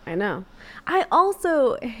dumb. I know. I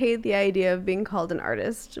also hate the idea of being called an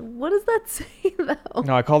artist. What does that say though?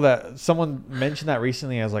 No, I call that. Someone mentioned that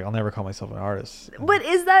recently. I was like, I'll never call myself an artist. But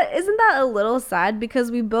isn't that a little sad because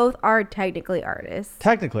we both are technically artists?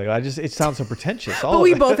 Technically, it sounds so pretentious. All But of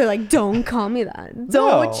we it. both are like, don't call me that.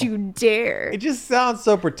 Don't you dare. It just sounds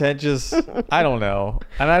so pretentious. I don't know,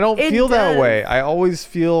 and I don't It feel that does. way. I always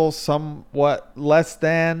feel somewhat less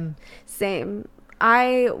than. Same.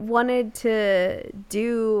 I wanted to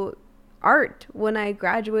do art when I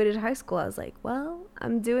graduated high school. I was like, well,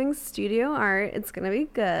 I'm doing studio art. It's going to be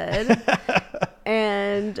good.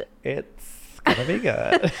 And It's gonna be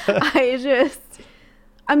good.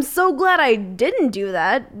 I'm so glad I didn't do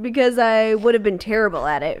that because I would have been terrible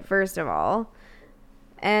at it, first of all.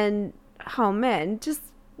 And, oh man, just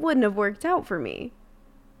wouldn't have worked out for me.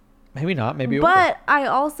 Maybe not. Maybe. It But I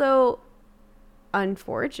also,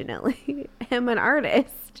 unfortunately, am an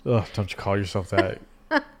artist. will. Ugh, don't you call yourself that?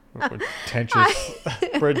 Pretentious.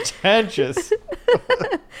 Pretentious.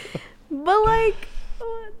 But like,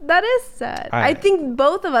 that is sad. I I- think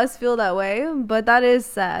both of us feel that way, but that is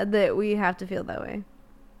sad that we have to feel that way.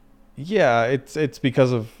 Yeah, it's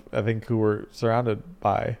because of I think who we're surrounded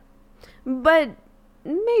by. But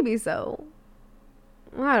maybe so.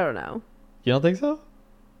 I don't know. You don't think so?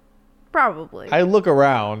 Probably. I look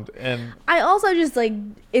around and I also just like,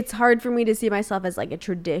 it's hard for me to see myself as like a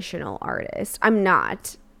traditional artist. I'm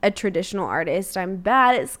not a traditional artist. I'm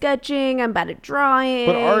bad at sketching. I'm bad at drawing.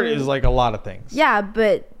 but art is like a lot of things. Yeah,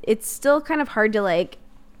 but it's still kind of hard to like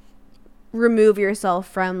remove yourself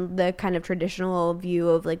from the kind of traditional view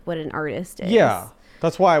of like what an artist is. Yeah.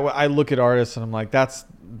 That's why I look at artists and I'm like, that's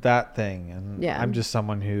that thing, and Yeah. I'm just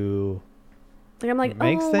someone who Like I'm like,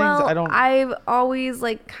 makes oh things. well, I don't- I've always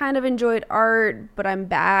like kind of enjoyed art, but I'm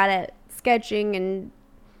bad at sketching and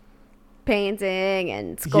painting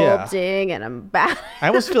and Yeah. sculpting and I'm bad. I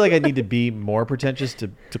almost feel like I need to be more pretentious to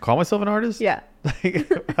call myself an artist. Yeah.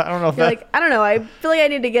 Like, I don't know if You're that. like, I don't know. I feel like I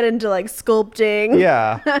need to get into like sculpting.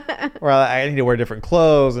 Yeah. Or I need to wear different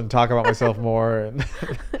clothes and talk about myself more. And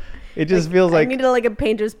it just feels I like, need to like a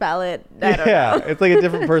painter's palette. I don't yeah, know. it's like a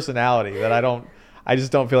different personality that I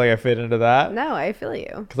just don't feel like I fit into that. No, I feel you.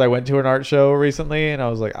 Because I went to an art show recently and I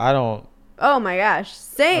was like, I Oh my gosh.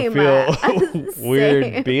 Same. feel Same.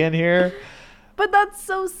 weird being here. But that's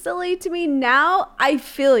so silly to me now. I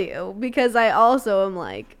feel you because I also am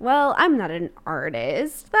like, well, I'm not an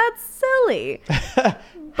artist. That's silly.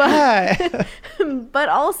 Hi. But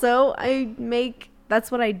also, that's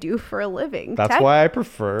what I do for a living. That's why I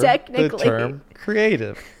prefer the technically. term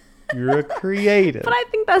creative. You're a creative. But I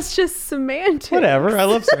think that's just semantics. Whatever. I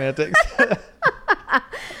love semantics.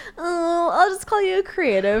 Oh, I'll just call you a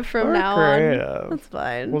creative from Or now creative. on. That's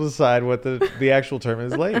fine. We'll decide what the actual term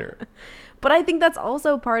is later. But I think that's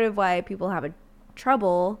also part of why people have a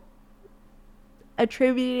trouble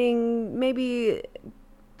attributing maybe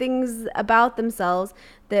things about themselves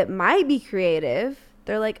that might be creative.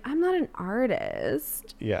 They're like, I'm not an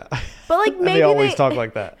artist. Yeah. But like And maybe they always talk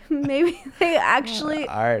like that. Maybe they actually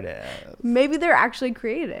Artist. maybe they're actually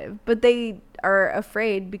creative, but they are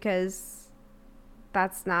afraid because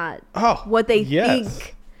that's not Oh, what they yes.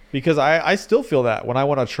 think. Because I still feel that when I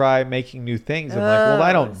want to try making new things, I'm like, well,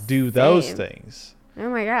 I don't do those same. things. Oh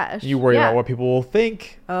my gosh. You worry Yeah. about what people will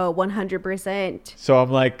think. Oh, 100%. So I'm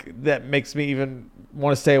like, that makes me even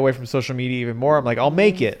want to stay away from social media even more. I'm like, I'll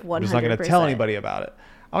make it. I'm just not going to tell 100%. anybody about it.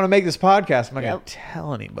 I'm going to make this podcast. I'm not going Yep. to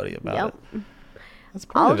tell anybody about Yep. it. That's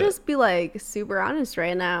part I'll of it. just be like super honest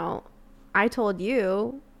right now. I told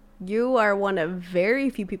you, you are one of very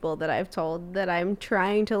few people that I've told that I'm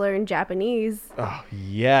trying to learn Japanese Oh,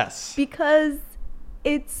 yes. because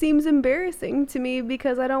it seems embarrassing to me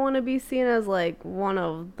because I don't want to be seen as like one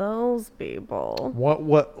of those people.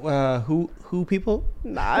 Who people?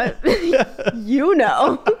 Not, you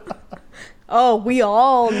know. Oh, we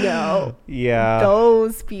all know Yeah.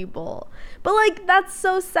 those people. But like that's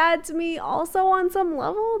so sad to me also on some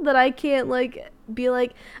level that I can't like be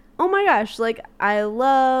like, oh my gosh, like I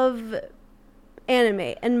love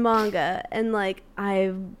anime and manga and like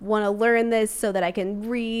I want to learn this so that I can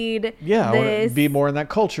read Yeah, I want to this. be more in that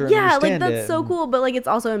culture and Yeah, like understand that's it. so cool, but like it's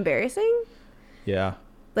also embarrassing. Yeah.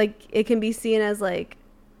 Like it can be seen as like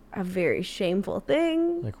a very shameful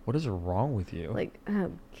thing. Like, what is wrong with you? Like,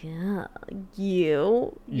 oh god,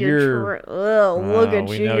 you're You're- look at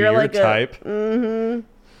we you. know You're your like type.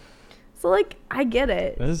 So like, I get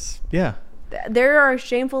it. Yeah. There are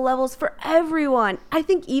shameful levels for everyone. I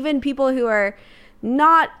think even people who are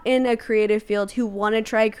not in a creative field who want to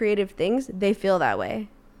try creative things, they feel that way.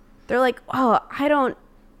 They're like, oh,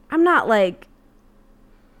 I'm not like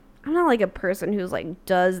a person who's like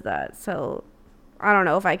does that. So I don't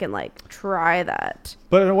know if I can like try that.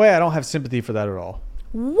 But in a way, I don't have sympathy for that at all.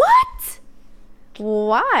 What?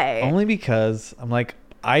 Why? Only because I'm like,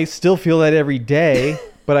 I still feel that every day,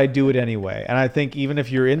 but I do it anyway. And I think even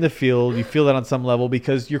if you're in the field, you feel that on some level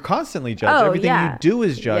because you're constantly judged. Oh, Everything yeah. you do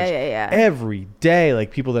is judged. Yeah. Every day,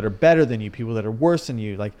 like people that are better than you, people that are worse than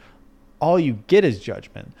you, like all you get is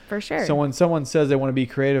judgment. For sure. So when someone says they want to be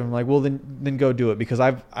creative, I'm like, well, then go do it, because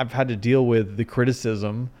I've had to deal with the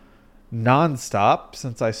criticism nonstop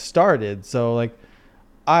since I started. So like,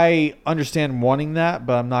 I understand wanting that,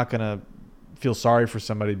 but I'm not gonna feel sorry for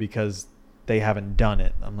somebody because they haven't done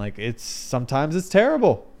it. I'm like, sometimes it's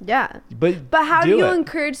terrible, Yeah. but How do you it.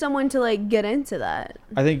 encourage someone to like get into that?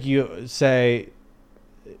 I think you say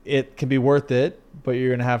it can be worth it, but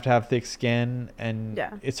you're gonna have to have thick skin, and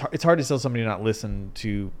Yeah. it's hard to tell somebody to not listen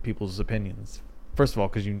to people's opinions. First of all,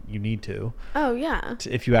 because you need to Oh yeah.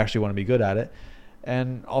 if you actually want to be good at it,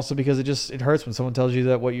 and also because it hurts when someone tells you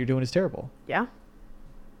that what you're doing is terrible. Yeah.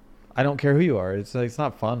 I don't care who you are. It's like, it's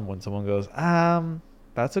not fun when someone goes,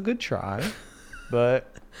 that's a good try,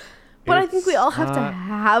 but But I think we all have to not-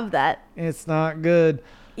 have that. It's not good.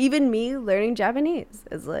 Even me learning Japanese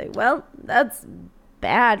is like, well, that's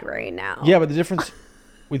bad right now. Yeah, but the difference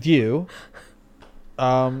with you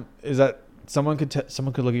is that someone could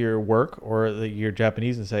look at your work or your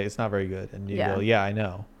Japanese and say it's not very good, and you Yeah. go, yeah, I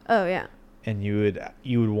know, Oh yeah. and you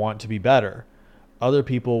would want to be better. Other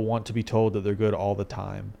people want to be told that they're good all the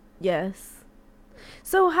time. Yes.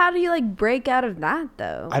 So how do you like break out of that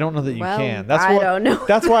though? I don't know that you Well, can. I don't know.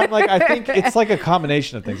 That's why I'm like, I think it's like a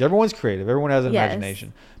combination of things. Everyone's creative. Everyone has an Yes.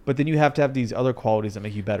 imagination. But then you have to have these other qualities that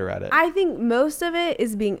make you better at it. I think most of it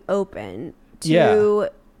is being open to Yeah.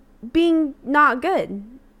 being not good.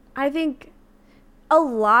 I think a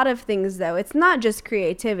lot of things, though. It's not just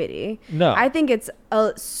creativity. No. I think it's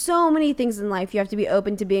so many things in life you have to be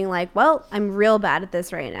open to being like, well, I'm real bad at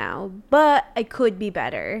this right now, but I could be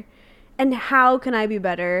better. And how can I be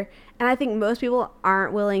better? And I think most people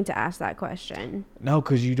aren't willing to ask that question. No,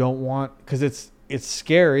 because you don't want, because it's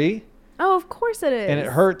scary Oh, of course it is. and it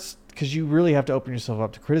hurts because you really have to open yourself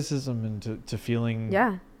up to criticism and to feeling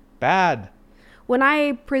Yeah. bad. When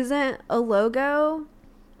I present a logo,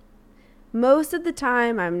 most of the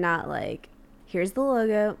time I'm not like, here's the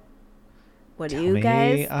logo. What do you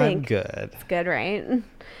guys think? I'm good. It's good, right?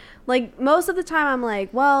 Like, most of the time I'm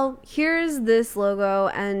like, well, here's this logo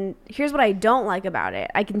and here's what I don't like about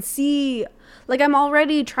it. I can see, like, I'm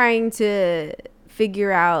already trying to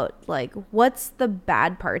figure out, like, what's the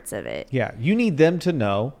bad parts of it. Yeah, you need them to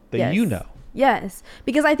know that Yes. you know. Yes,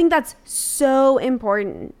 because I think that's so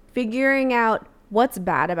important. Figuring out what's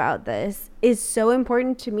bad about this is so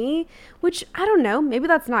important to me, which I don't know, maybe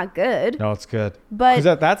that's not good. No, it's good. But-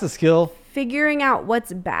 because that's a skill. Figuring out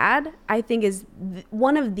what's bad, I think, is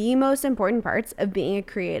one of the most important parts of being a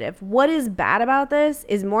creative. What is bad about this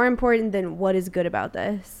is more important than what is good about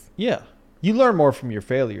this. Yeah, you learn more from your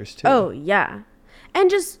failures too. Oh, yeah. And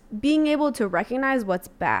just being able to recognize what's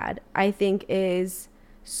bad, I think, is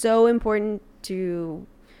so important to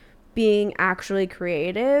being actually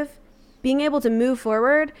creative. Being able to move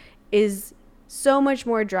forward is so much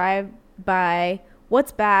more drive by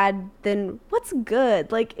what's bad than what's good.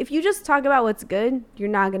 Like, if you just talk about what's good, you're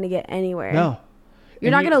not going to get anywhere. No.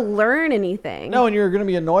 You're And not going to learn anything. No, and you're going to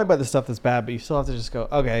be annoyed by the stuff that's bad, but you still have to just go,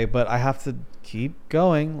 okay, but I have to keep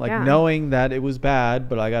going, like Yeah. knowing that it was bad,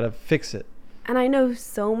 but I got to fix it. And I know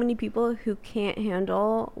so many people who can't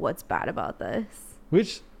handle what's bad about this.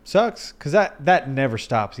 Which sucks because that never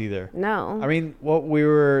stops either. No. I mean, what we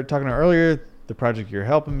were talking about earlier, the project you're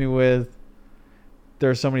helping me with, there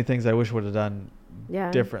are so many things I wish would have done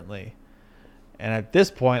yeah. differently. And at this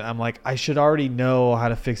point, I'm like, I should already know how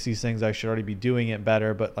to fix these things. I should already be doing it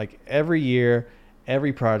better. But like every year,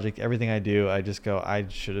 every project, everything I do, I just go, I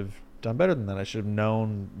should have done better than that. I should have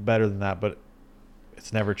known better than that. But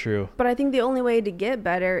it's never true. But I think the only way to get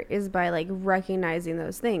better is by like recognizing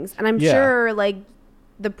those things. And I'm Yeah. sure like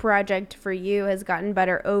the project for you has gotten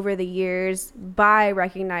better over the years by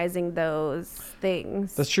recognizing those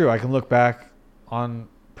things. That's true. I can look back on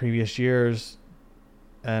previous years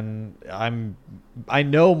and I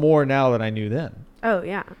know more now than I knew then. Oh,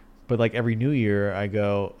 yeah. But like every new year I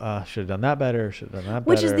go, should have done that better, should have done that better.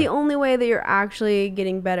 Which is the only way that you're actually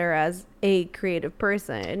getting better as a creative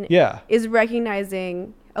person. Yeah. Is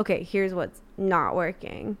recognizing, okay, here's what's not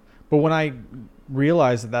working. But when I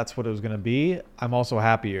realized that that's what it was going to be, I'm also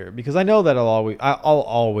happier because I know that I'll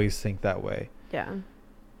always think that way. Yeah.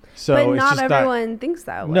 So but it's not just everyone thinks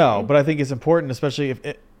that way. No, but I think it's important, especially if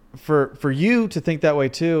it, for you to think that way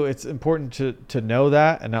too. It's important to know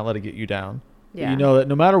that and not let it get you down. Yeah. You know that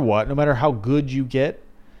no matter what, no matter how good you get,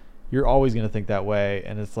 you're always going to think that way.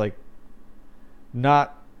 And it's like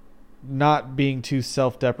not being too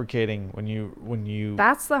self-deprecating when you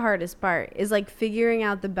That's the hardest part, is like figuring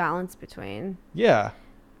out the balance between yeah.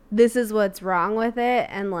 this is what's wrong with it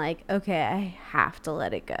and like, okay, I have to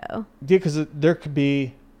let it go. Yeah, because there could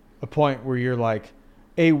be a point where you're like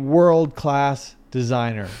a world-class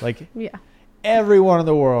designer. Like Yeah. everyone in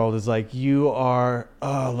the world is like, you are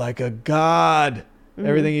like a god. Mm-hmm.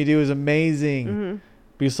 Everything you do is amazing.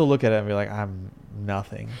 But you still look at it and be like, I'm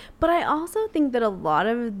nothing. But I also think that a lot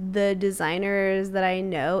of the designers that I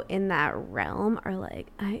know in that realm are like,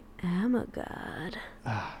 I am a god.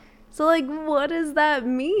 So like, what does that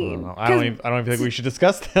mean? I don't even think we should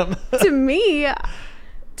discuss them. to me,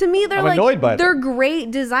 they're I'm like, annoyed by they're them.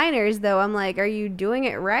 great designers though. I'm like, are you doing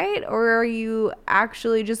it right? Or are you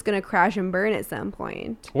actually just going to crash and burn at some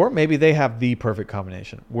point? Or maybe they have the perfect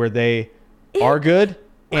combination where they are good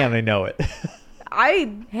and they know it.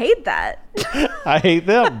 I hate that. I hate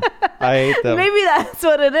them. I hate them. Maybe that's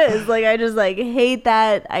what it is. Like, I just like hate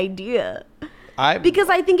that idea. Because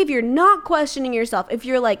I think if you're not questioning yourself, if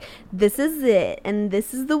you're like, this is it, and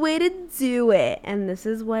this is the way to do it, and this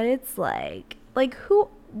is what it's like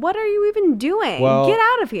what are you even doing? Well, get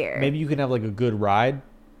out of here. Maybe you can have like a good ride.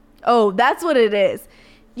 Oh, that's what it is.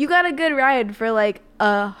 You got a good ride for like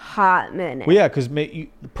a hot minute. Well, yeah, because the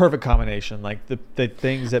perfect combination, like the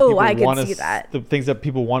things that Oh, people I could want see to, that. the things that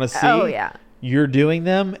people want to see. Oh, yeah. You're doing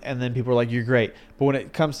them, and then people are like, "You're great." But when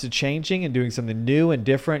it comes to changing and doing something new and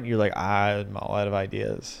different, you're like, "I'm all out of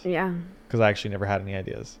ideas." Yeah. Because I actually never had any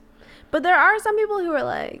ideas. But there are some people who are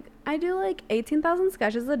like, I do like 18,000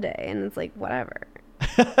 sketches a day, and it's like, whatever.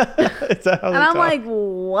 Is that how And they I'm talk? like,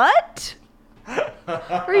 what?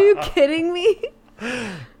 Are you kidding me?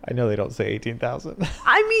 I know they don't say 18,000.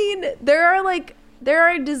 I mean, there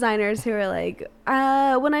are designers who are like,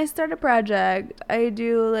 when I start a project, I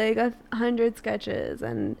do like 100 sketches,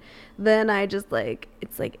 and then I just like,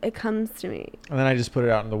 it's like it comes to me, And then I just put it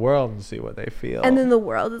out in the world and see what they feel. and then the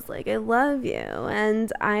world is like, I love you,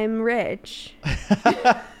 and I'm rich,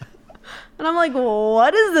 and I'm like,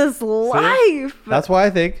 what is this life? That's why I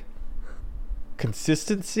think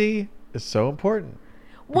consistency is so important.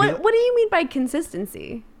 Because- What do you mean by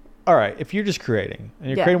consistency? All right, if you're just creating and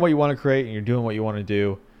you're Yeah. creating what you want to create and you're doing what you want to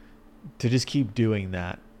do, to just keep doing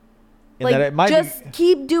that. And Like, that it might just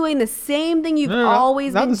keep doing the same thing you've No,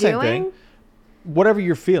 always not been the same doing. thing. Whatever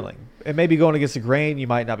you're feeling. It may be going against the grain. You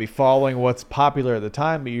might not be following what's popular at the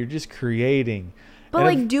time, but you're just creating. But And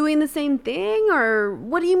like if- doing the same thing, or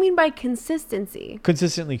what do you mean by consistency?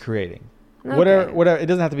 consistently creating. Okay. Whatever. It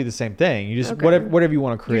doesn't have to be the same thing. You just Okay. whatever you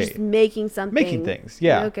want to You're create. just making something. Making things,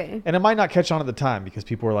 yeah. Okay. And it might not catch on at the time because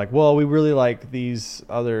people are like, well, we really like these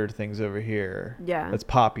other things over here. Yeah. That's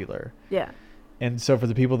popular. Yeah. And so for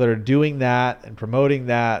the people that are doing that and promoting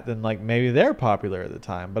that, then like maybe they're popular at the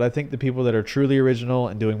time. But I think the people that are truly original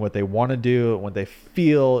and doing what they want to do and what they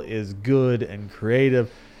feel is good and creative,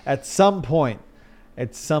 at some point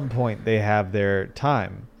they have their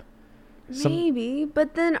time. Maybe,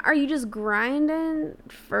 but then are you just grinding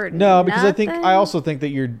for No, because I nothing? also think that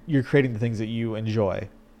you're creating the things that you enjoy,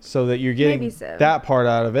 so that you're getting Maybe so. that part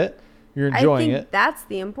out of it. You're enjoying I think it. that's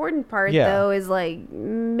the important part, Yeah. though, is like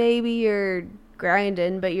maybe you're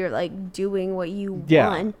grinding, but you're like doing what you Yeah,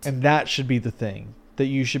 want. and that should be the thing, that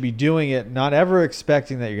you should be doing it, not ever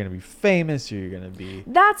expecting that you're going to be famous or you're going to be.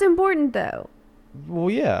 That's important, though. Well,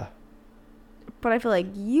 yeah. But I feel like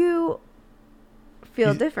you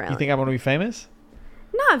feel differently. You think I want to be famous?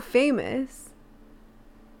 Not famous,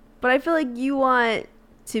 but I feel like you want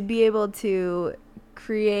to be able to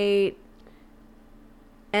create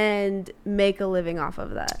and make a living off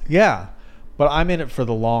of that. Yeah, but I'm in it for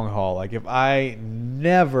the long haul. Like if I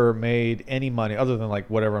never made any money other than like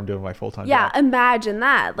whatever I'm doing with my full-time Yeah, job, imagine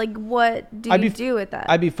that. Like, what do I'd you be- do with that?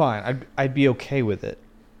 I'd be fine. I'd be okay with it.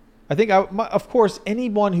 I think of course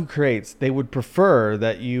anyone who creates, they would prefer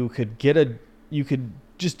that you could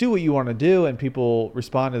just do what you want to do and people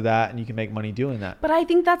respond to that and you can make money doing that. But I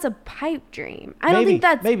think that's a pipe dream. I don't Maybe, think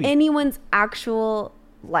that's maybe. anyone's actual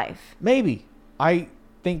life. Maybe. I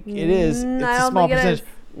think it is. It's I a don't small think it is.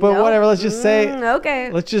 percentage. But Nope. whatever, let's just say Okay.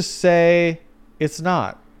 let's just say it's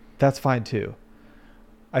not. That's fine too.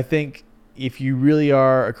 I think if you really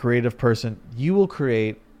are a creative person, you will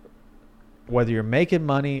create whether you're making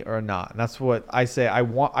money or not. And that's what I say. I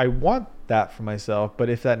want that for myself, but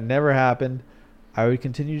if that never happened, I would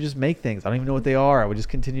continue to just make things. I don't even know what they are. I would just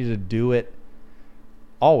continue to do it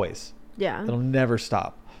always. Yeah. It'll never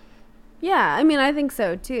stop. Yeah, I mean, I think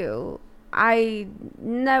so too. I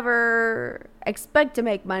never expect to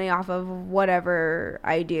make money off of whatever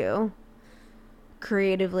I do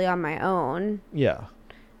creatively on my own. Yeah.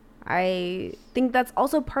 I think that's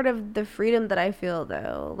also part of the freedom that I feel,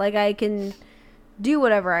 though. Like, I can do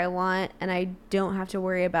whatever I want and I don't have to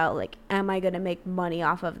worry about, like, am I going to make money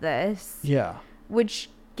off of this? Yeah. Which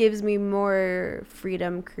gives me more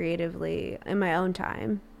freedom creatively in my own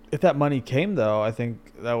time. If that money came though, I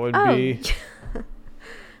think that would be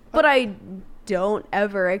But I don't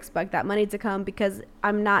ever expect that money to come because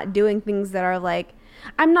I'm not doing things that are like,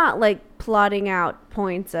 I'm not like plotting out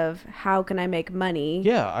points of how can I make money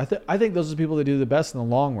Yeah, I think those are the people that do the best in the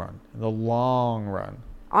long run. In the long run.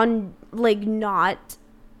 on like not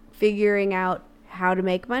figuring out how to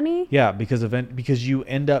make money. Yeah, because you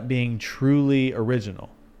end up being truly original,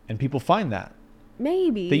 and people find that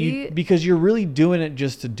Maybe. because you're really doing it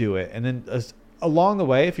just to do it, and then along the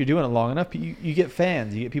way, if you're doing it long enough, you get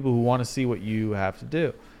fans, you get people who want to see what you have to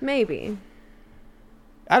do. Maybe.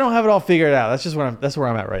 I don't have it all figured out. That's where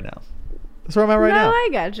I'm at right now. That's where I'm at right now. I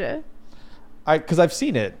gotcha. Because I've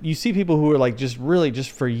seen it. You see people who are like just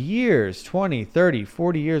for years, 20, 30,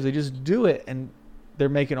 40 years, they just do it and they're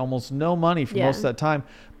making almost no money for most of that time,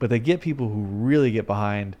 but they get people who really get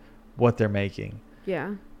behind what they're making.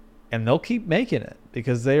 Yeah. And they'll keep making it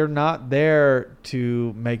because they're not there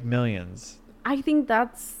to make millions. I think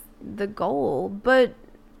that's the goal, but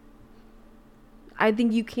I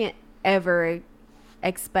think you can't ever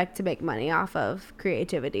expect to make money off of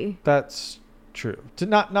creativity. That's true. To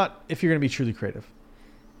not if you're going to be truly creative.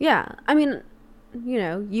 Yeah. I mean, you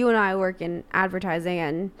know, you and I work in advertising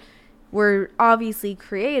and we're obviously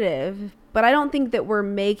creative, but I don't think that we're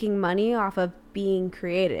making money off of being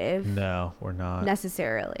creative No, we're not.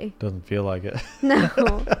 necessarily. Doesn't feel like it. No.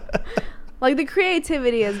 Like the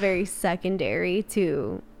creativity is very secondary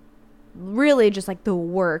to really just like the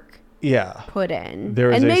work Yeah. put in. There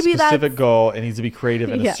is and a maybe specific that's, goal. It needs to be creative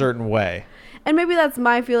in Yeah. a certain way. And maybe that's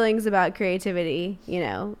my feelings about creativity,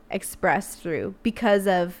 expressed through because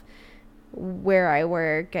of where I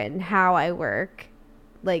work and how I work.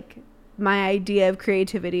 Like, my idea of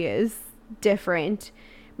creativity is different.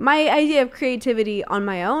 My idea of creativity on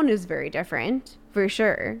my own is very different, for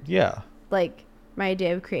sure. Yeah. Like, my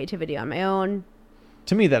idea of creativity on my own,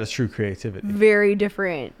 To me, that is true creativity. very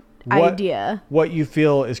different What- idea. What you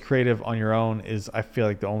feel is creative on your own is, I feel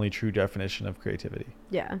like, the only true definition of creativity.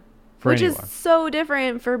 Yeah. For Which anyone. is so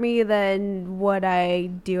different for me than what I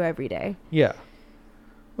do every day. Yeah.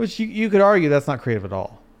 Which you could argue that's not creative at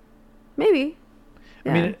all. Maybe. I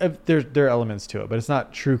mean, there are elements to it, but it's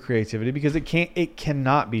not true creativity because it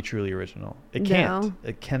cannot be truly original. It can't. No.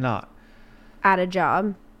 It cannot. at a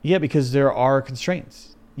job. Yeah, because there are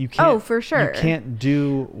constraints. You can't. Oh, for sure. You can't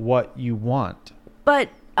do what you want. But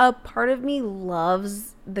a part of me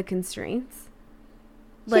loves the constraints.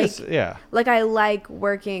 Like, Yes, yeah. like I like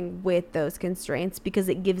working with those constraints because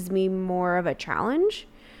it gives me more of a challenge.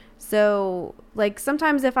 So, like,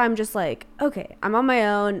 sometimes if I'm just like, okay, I'm on my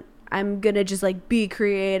own, I'm gonna just like be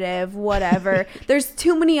creative, whatever. There's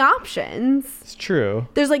too many options. It's true.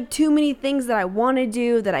 There's like too many things that I want to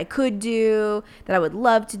do, that I could do, that I would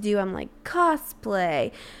love to do. I'm like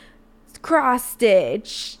cosplay, cross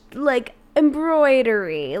stitch, like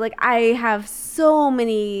embroidery. Like, I have so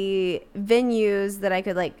many venues that I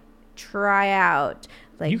could like try out.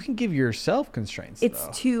 Like, You can give yourself constraints. it's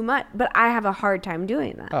though. too much, but I have a hard time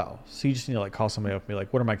doing that. Oh, so you just need to like call somebody up and be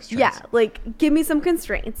like, "What are my constraints?" Yeah, like give me some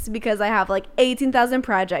constraints because I have like 18,000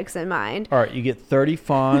 projects in mind. All right, you get 30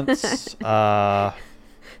 fonts.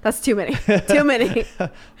 That's too many. Too many.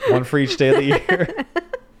 One for each day of the year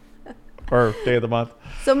or day of the month.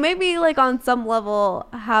 So maybe like on some level,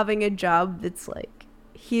 having a job that's like,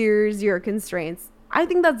 here's your constraints. I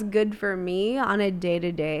think that's good for me on a day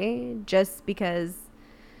to day, just because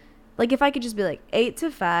like if I could just be like 8 to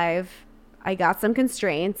 5, I got some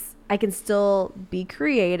constraints. I can still be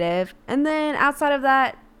creative. And then outside of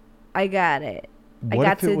that, I got it. I What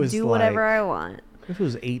got if it to was do whatever like- I want. What if it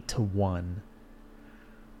was 8 to 1?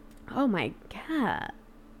 Oh my God.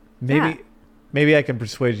 Maybe I can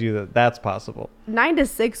persuade you that that's possible. 9 to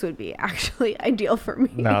 6 would be actually ideal for me.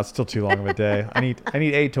 No, it's still too long of a day. I need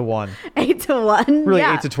 8 to 1. 8 to 1. Really,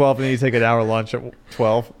 yeah. 8 to 12, and then you take an hour lunch at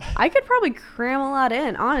 12. I could probably cram a lot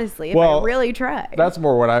in, honestly, if Well, I really tried. That's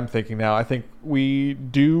more what I'm thinking now. I think we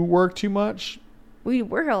do work too much. We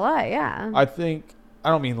work a lot, yeah. I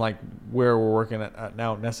don't mean like where we're working at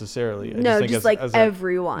now necessarily. I No, think just like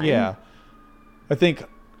everyone. Yeah. I think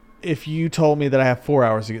if you told me that I have 4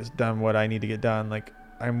 hours to get done what I need to get done, like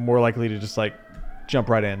I'm more likely to just like jump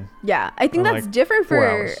right in. Yeah, I think Or, that's like, different 4 for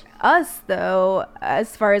hours. us, though,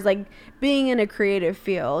 as far as like being in a creative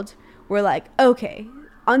field. We're like, okay,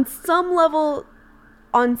 on some level,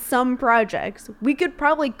 on some projects, we could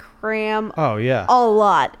probably cram Oh yeah. a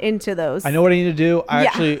lot into those. I know what I need to do. I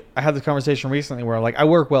Yeah. had this conversation recently where like I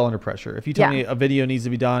work well under pressure. If you tell Yeah. me a video needs to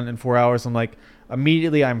be done in 4 hours, I'm like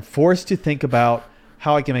immediately I'm forced to think about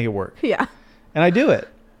how I can make it work. Yeah. And I do it.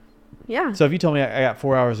 Yeah. So if you tell me I got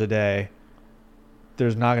 4 hours a day,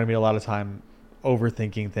 there's not going to be a lot of time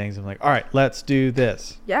overthinking things. I'm like, all right, let's do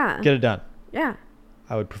this. Yeah. Get it done. Yeah.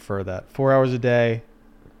 I would prefer that. 4 hours a day.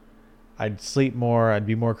 I'd sleep more. I'd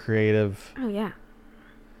be more creative. Oh, yeah.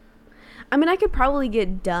 I mean, I could probably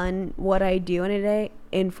get done what I do in a day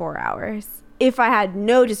in 4 hours if I had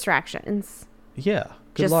no distractions. Yeah.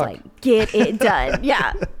 Good Just luck. like get it done.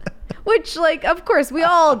 Yeah. Which, like, of course, we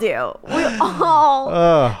all do. We all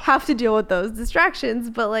Ugh. have to deal with those distractions.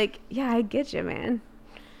 But, like, yeah, I get you, man.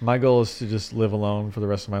 My goal is to just live alone for the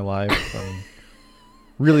rest of my life and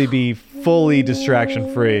really be fully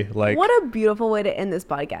distraction free. Like What a beautiful way to end this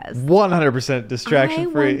podcast. 100% distraction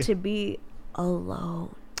I free. want to be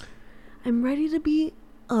alone. I'm ready to be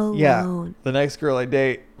alone. Yeah. The next girl I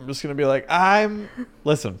date, I'm just going to be like,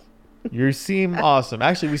 listen, you seem awesome.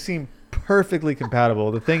 Actually, we seem perfectly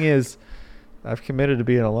compatible. The thing is, I've committed to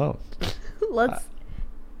being alone. Let's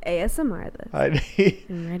ASMR this.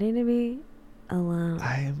 I'm ready to be alone.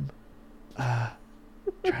 I'm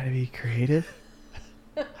trying to be creative.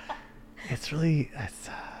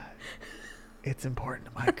 It's important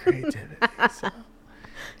to my creativity. So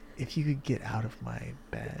if you could get out of my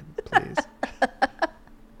bed, please.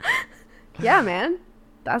 Yeah, man.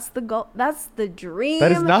 That's the goal. That's the dream.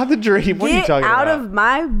 That is not the dream. What are you Get talking out about? of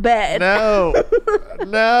my bed. No.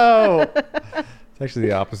 No. It's actually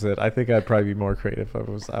the opposite. I think I'd probably be more creative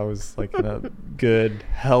if I was like in a good,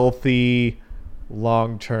 healthy,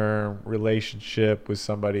 long-term relationship with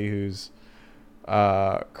somebody who's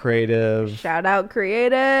creative, Shout out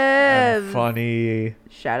creative. and funny,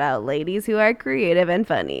 Shout out ladies who are creative and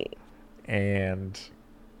funny. and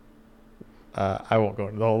I won't go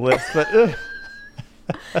into the whole list, but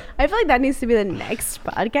I feel like that needs to be the next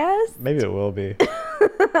podcast. maybe it will be.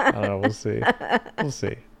 I don't know. We'll see. We'll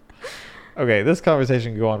see. Okay, this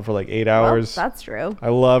conversation can go on for like 8 hours. Well, that's true. I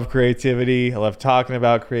love creativity. I love talking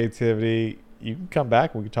about creativity. You can come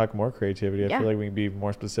back and we can talk more creativity. I Yeah. feel like we can be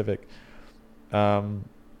more specific.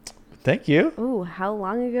 Thank you. Ooh, how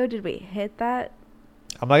long ago did we hit that?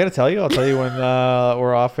 I'm not gonna tell you. I'll tell you when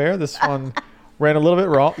we're off air. This one ran a little bit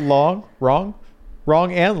wrong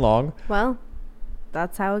and long. Well,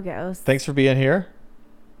 that's how it goes. Thanks for being here,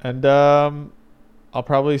 and I'll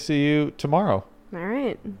probably see you tomorrow. All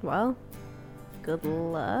right. Well, good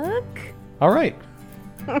luck. All right.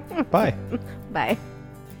 Bye. Bye.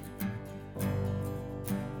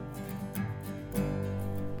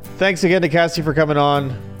 Thanks again to Cassie for coming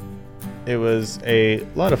on. It was a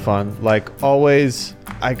lot of fun. Like always,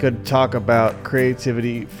 I could talk about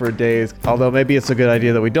creativity for days, although maybe it's a good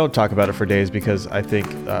idea that we don't talk about it for days because I think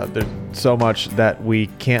there's so much that we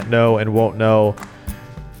can't know and won't know.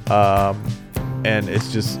 And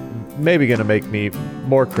it's just maybe going to make me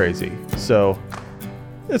more crazy. So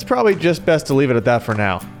it's probably just best to leave it at that for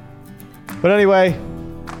now. But anyway,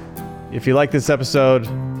 if you like this episode,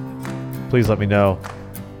 please let me know.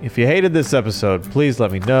 If you hated this episode, please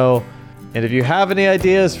let me know. And if you have any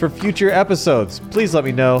ideas for future episodes, please let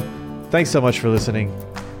me know. Thanks so much for listening,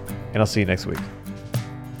 and I'll see you next week.